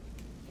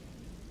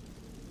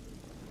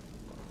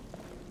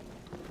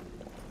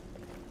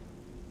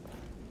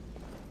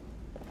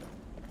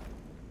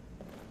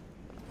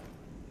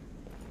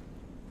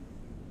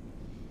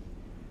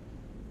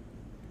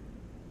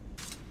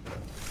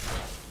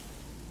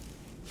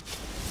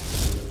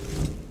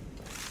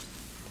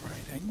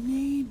 Right, I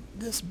need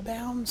this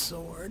bound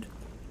sword.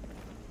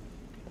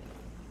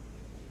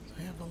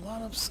 I have a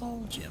lot of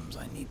soul gems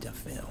I need to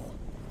fill.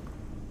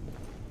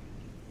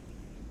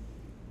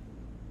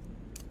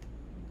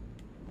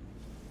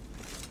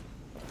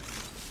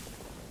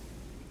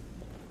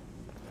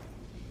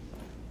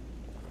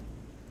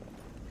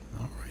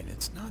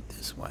 It's not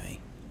this way.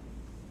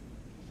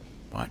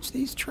 Watch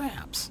these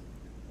traps.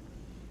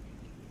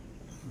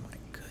 Oh my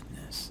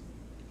goodness.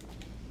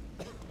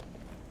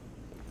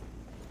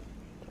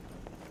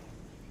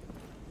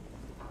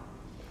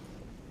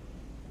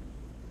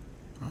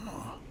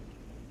 Oh.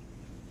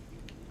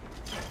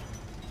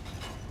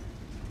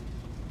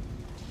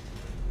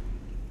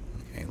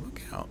 Okay,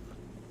 look out.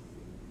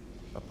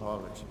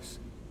 Apologies.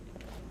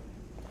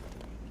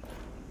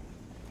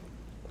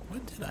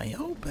 What did I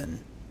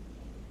open?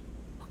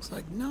 Looks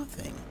like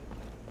nothing.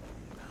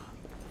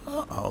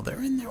 Uh-oh,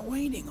 they're in there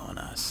waiting on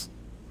us.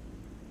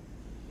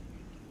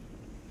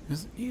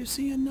 You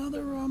see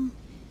another,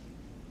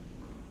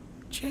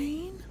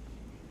 chain?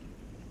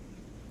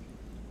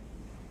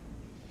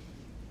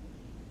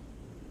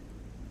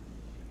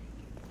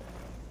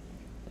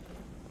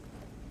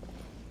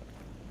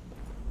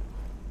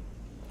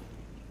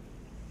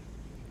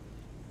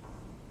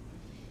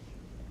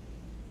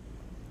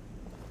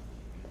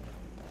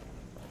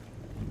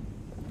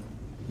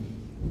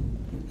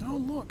 Oh,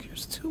 look,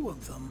 here's two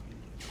of them.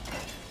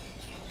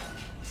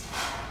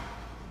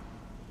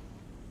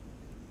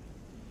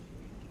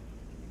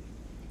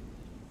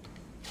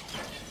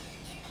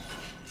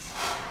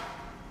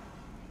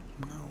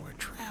 No, we're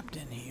trapped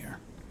in here.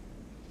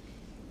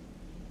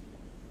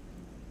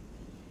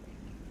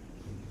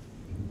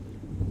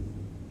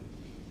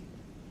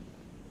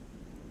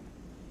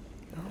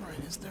 All right,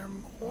 is there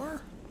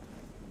more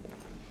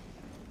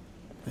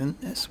than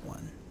this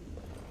one?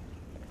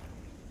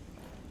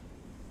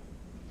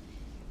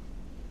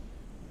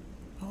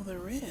 Oh,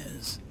 there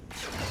is.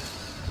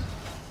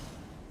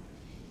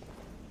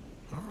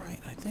 All right,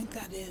 I think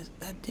that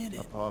did it.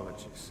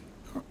 Apologies.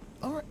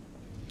 All right,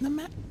 the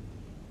map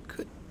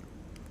could.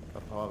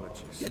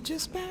 Apologies. Yeah,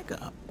 just back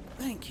up.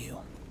 Thank you.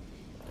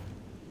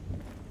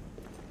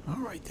 All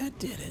right, that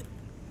did it.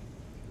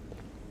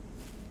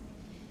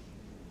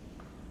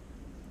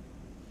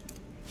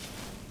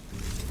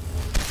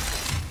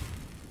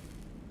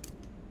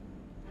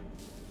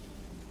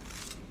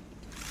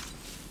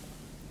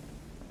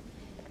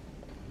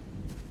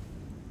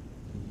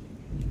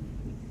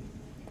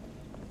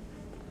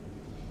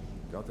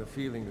 Got the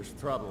feeling there's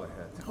trouble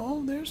ahead.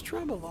 Oh, there's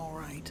trouble, all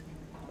right.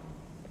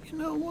 You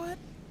know what?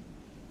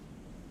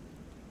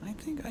 I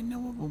think I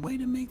know of a way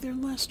to make there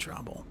less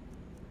trouble.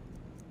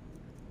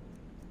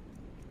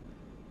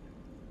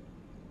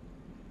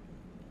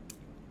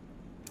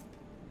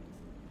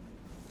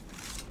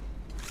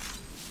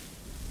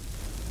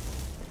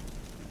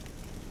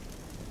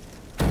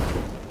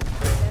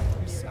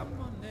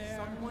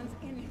 Someone's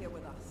in here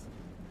with us.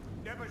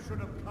 Never should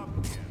have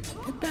come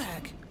here. Get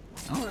back.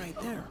 All right,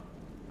 there.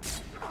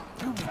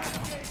 There we go.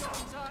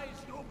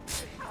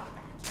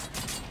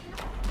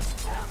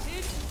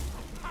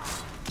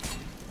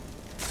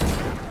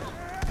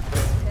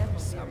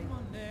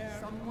 Someone there.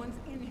 Someone's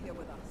in here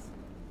with us.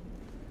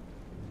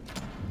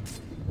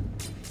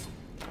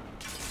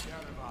 Get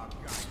out of our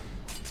guy.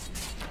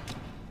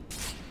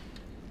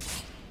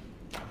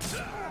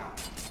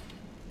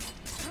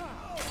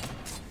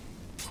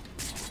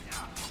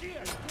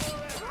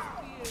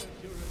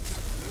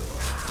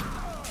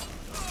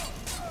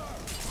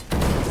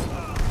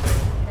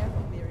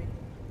 Careful, Miri.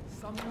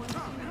 Someone's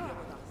in here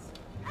with us.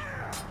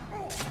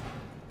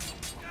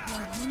 All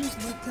right, we'll just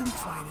let them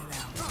fight it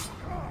out.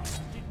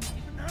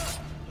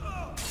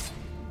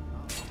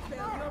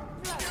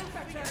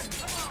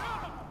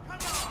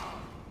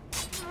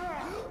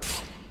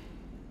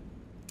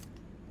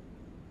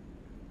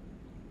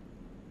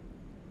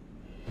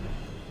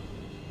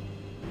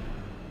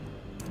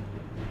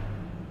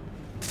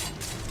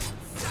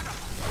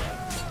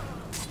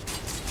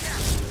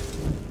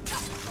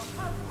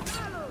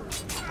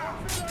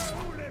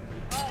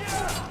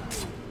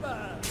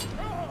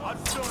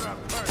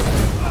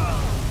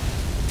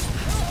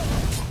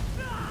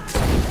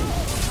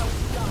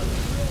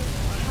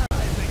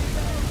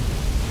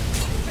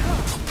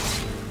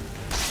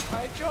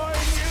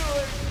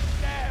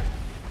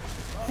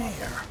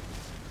 There.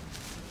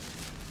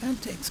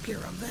 That takes care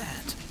of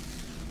that.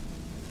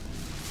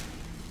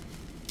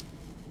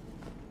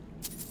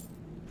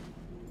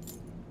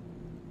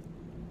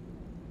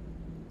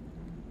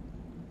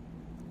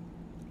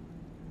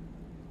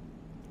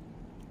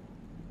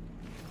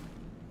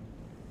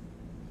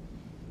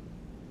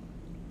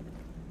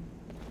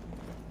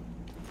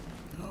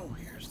 Oh,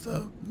 here's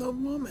the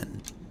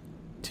woman.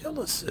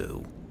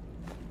 Tilisu.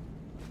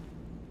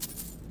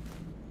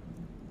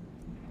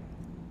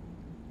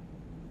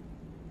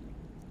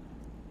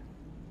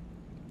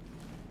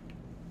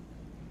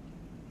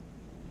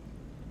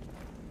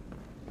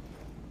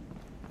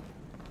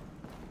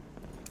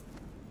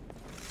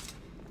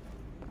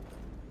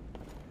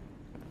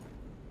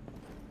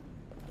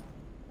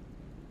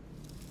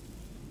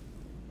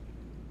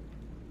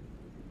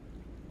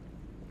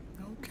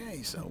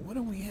 Okay, so what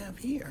do we have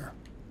here?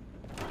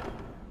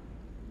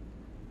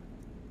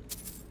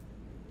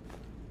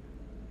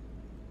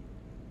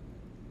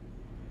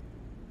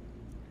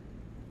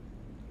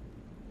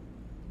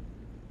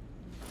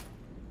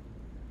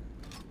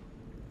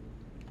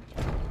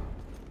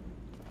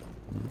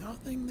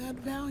 Nothing that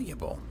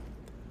valuable.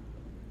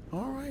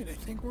 All right, I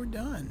think we're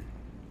done.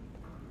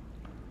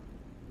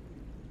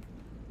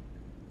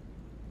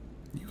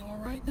 You all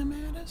right,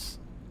 Nemadis?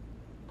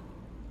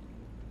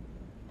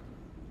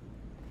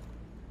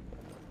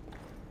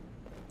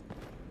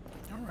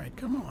 All right,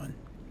 come on.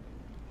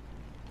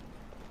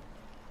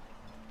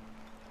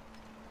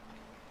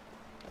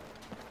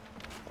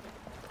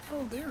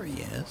 Oh, there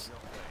he is.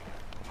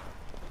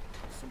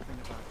 Something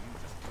about you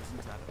just wasn't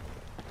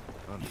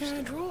adequate.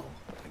 Understandable,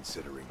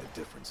 considering the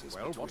differences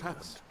Well, between what happened?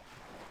 us.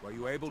 Were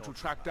you able to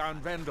track down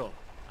Vendel?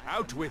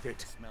 Out with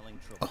it.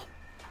 Oh,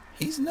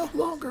 he's no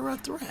longer a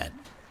threat.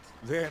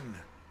 Then,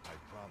 I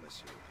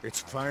promise you,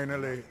 it's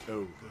finally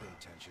over. good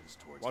intentions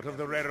towards What of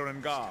the everyone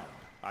Redoran Guard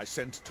I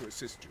sent to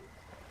assist you?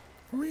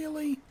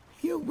 Really?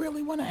 You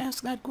really want to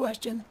ask that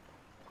question?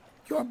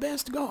 Your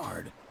best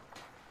guard.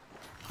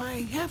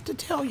 I have to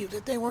tell you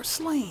that they were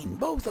slain,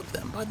 both of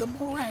them, by the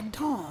Morag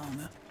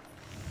Tong.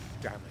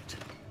 Damn it.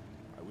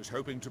 I was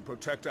hoping to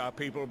protect our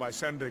people by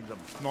sending them,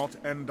 not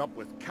end up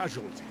with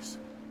casualties.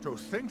 To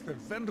think that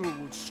Vendel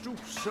would stoop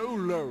so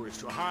low as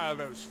to hire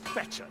those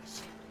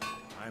fetchers.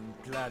 I'm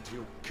glad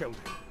you killed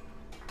him.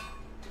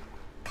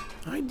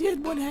 I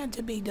did what had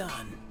to be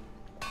done.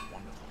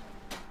 Wonderful.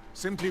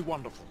 Simply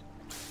wonderful.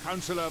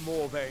 Councillor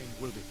Morvain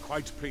will be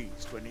quite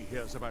pleased when he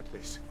hears about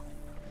this.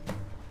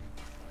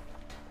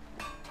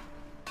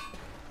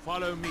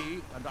 Follow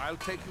me, and I'll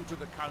take you to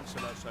the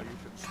Councillor so you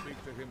can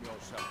speak to him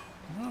yourself.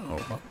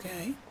 Oh,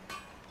 okay.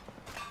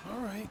 All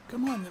right,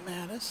 come on,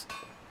 Nemadis.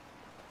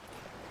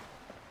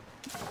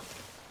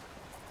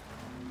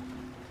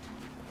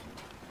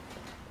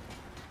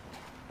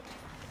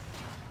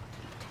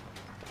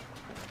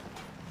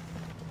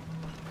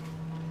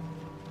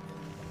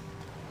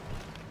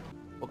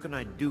 What can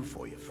I do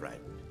for you, friend?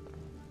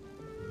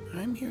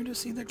 I'm here to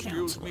see the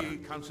Excuse counselor. me,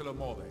 Councillor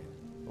Morvain.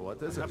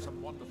 What is I it? have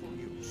some wonderful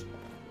news.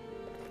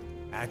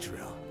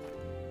 Adriel,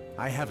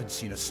 I haven't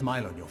seen a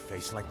smile on your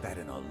face like that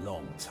in a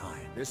long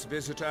time. This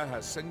visitor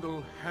has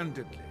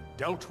single-handedly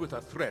dealt with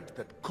a threat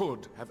that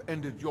could have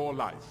ended your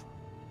life.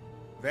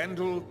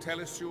 Vendel,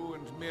 Telesue,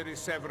 and Miri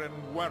Severin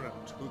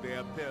weren't who they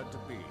appeared to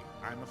be.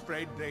 I'm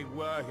afraid they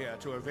were here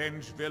to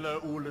avenge Villa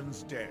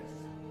Ulen's death.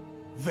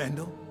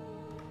 Vendel?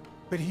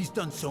 But he's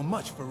done so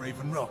much for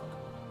Raven Rock.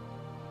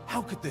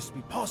 How could this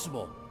be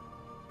possible?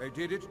 They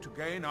did it to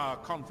gain our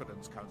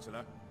confidence,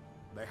 Counselor.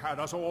 They had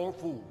us all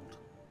fooled.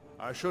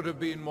 I should have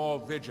been more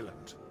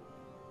vigilant.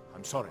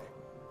 I'm sorry.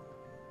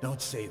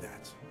 Don't say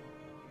that.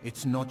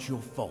 It's not your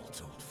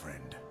fault, old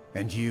friend.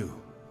 And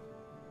you,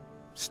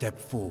 step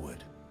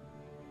forward.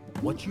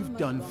 What you've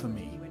done for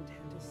me,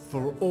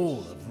 for all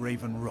of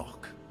Raven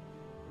Rock,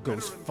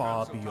 goes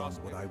far beyond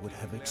what I would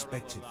have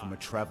expected from a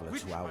traveler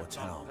to our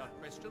town.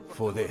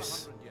 For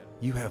this,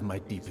 you have my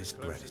deepest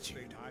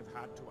gratitude.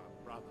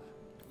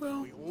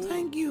 Well,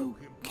 thank you,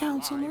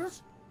 Counselor.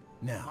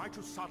 Now,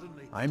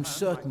 I'm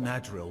certain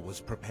Adriel was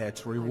prepared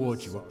to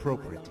reward you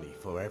appropriately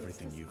for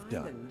everything you've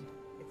done.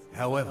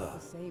 However,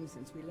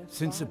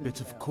 since a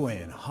bit of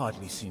coin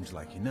hardly seems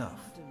like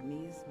enough,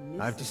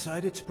 I've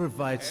decided to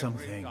provide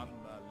something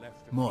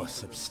more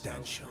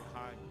substantial.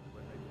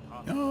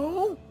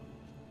 Oh?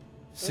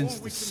 Since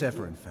the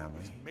Severin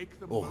family,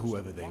 or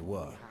whoever they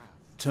were,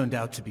 turned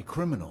out to be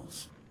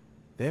criminals,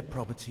 their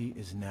property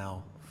is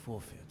now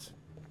forfeit.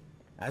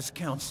 As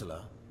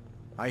Counselor,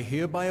 I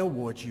hereby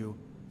award you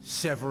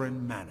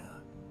Severin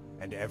Manor,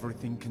 and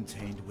everything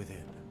contained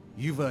within.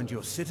 You've earned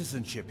your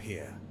citizenship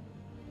here,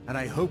 and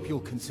I hope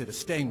you'll consider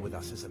staying with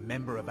us as a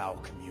member of our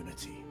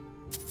community.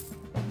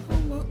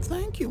 Oh, well,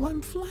 thank you.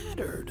 I'm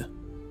flattered.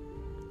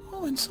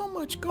 Oh, and so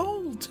much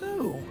gold,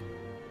 too.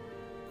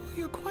 Well,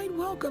 you're quite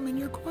welcome, and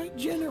you're quite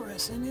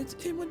generous, and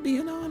it would be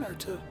an honor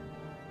to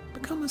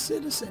become a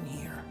citizen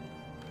here.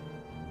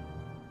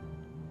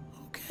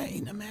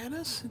 Okay,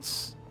 Nematis,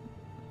 it's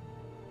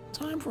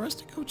time for us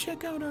to go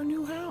check out our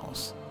new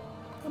house.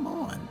 Come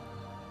on.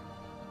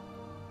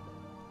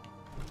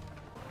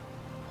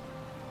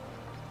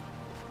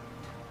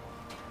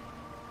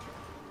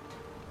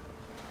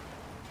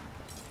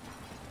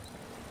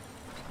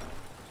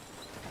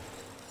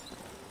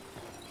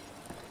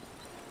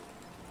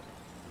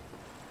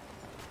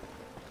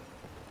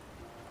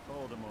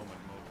 Hold a moment,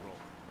 Mogrel.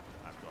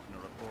 I've gotten a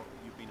report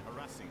that you've been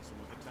harassing some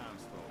of the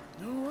townsfolk.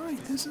 All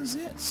right, this is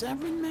it.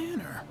 Severin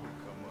Manor.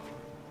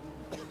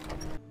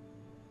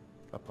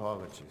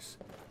 Apologies.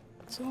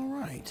 It's all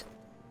right.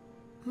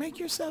 Make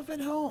yourself at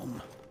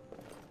home.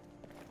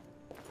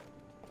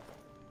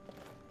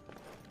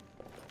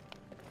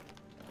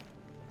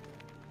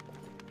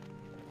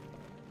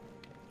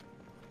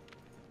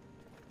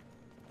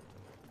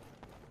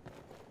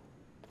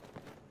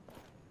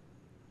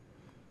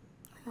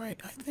 All right,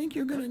 I think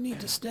you're going to need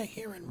to stay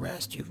here and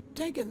rest. You've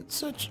taken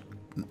such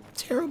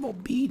terrible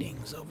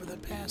beatings over the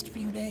past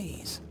few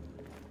days.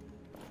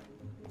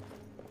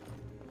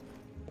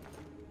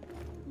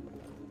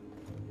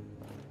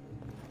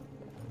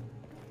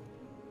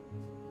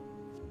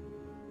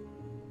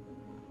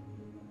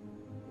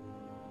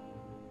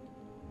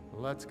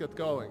 Let's get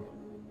going.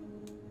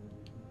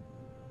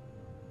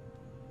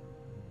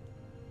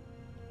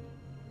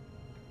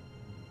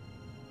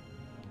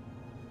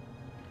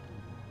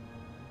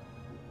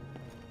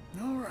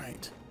 All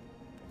right.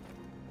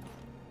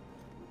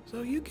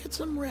 So you get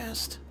some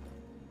rest,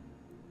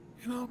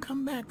 and I'll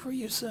come back for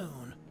you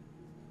soon.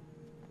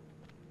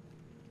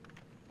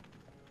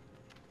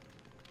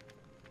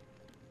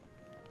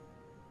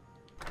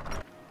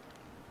 I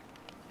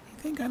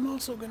think I'm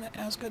also going to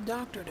ask a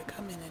doctor to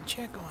come in and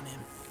check on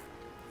him.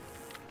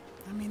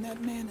 I mean,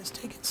 that man has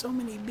taken so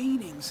many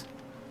beatings.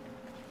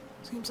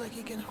 Seems like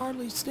he can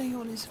hardly stay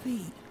on his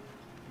feet.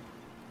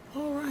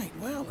 All right,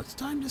 well, it's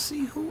time to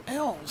see who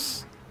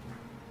else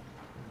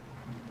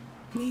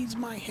needs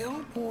my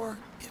help, or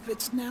if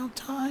it's now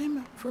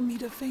time for me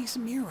to face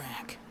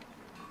Miraak.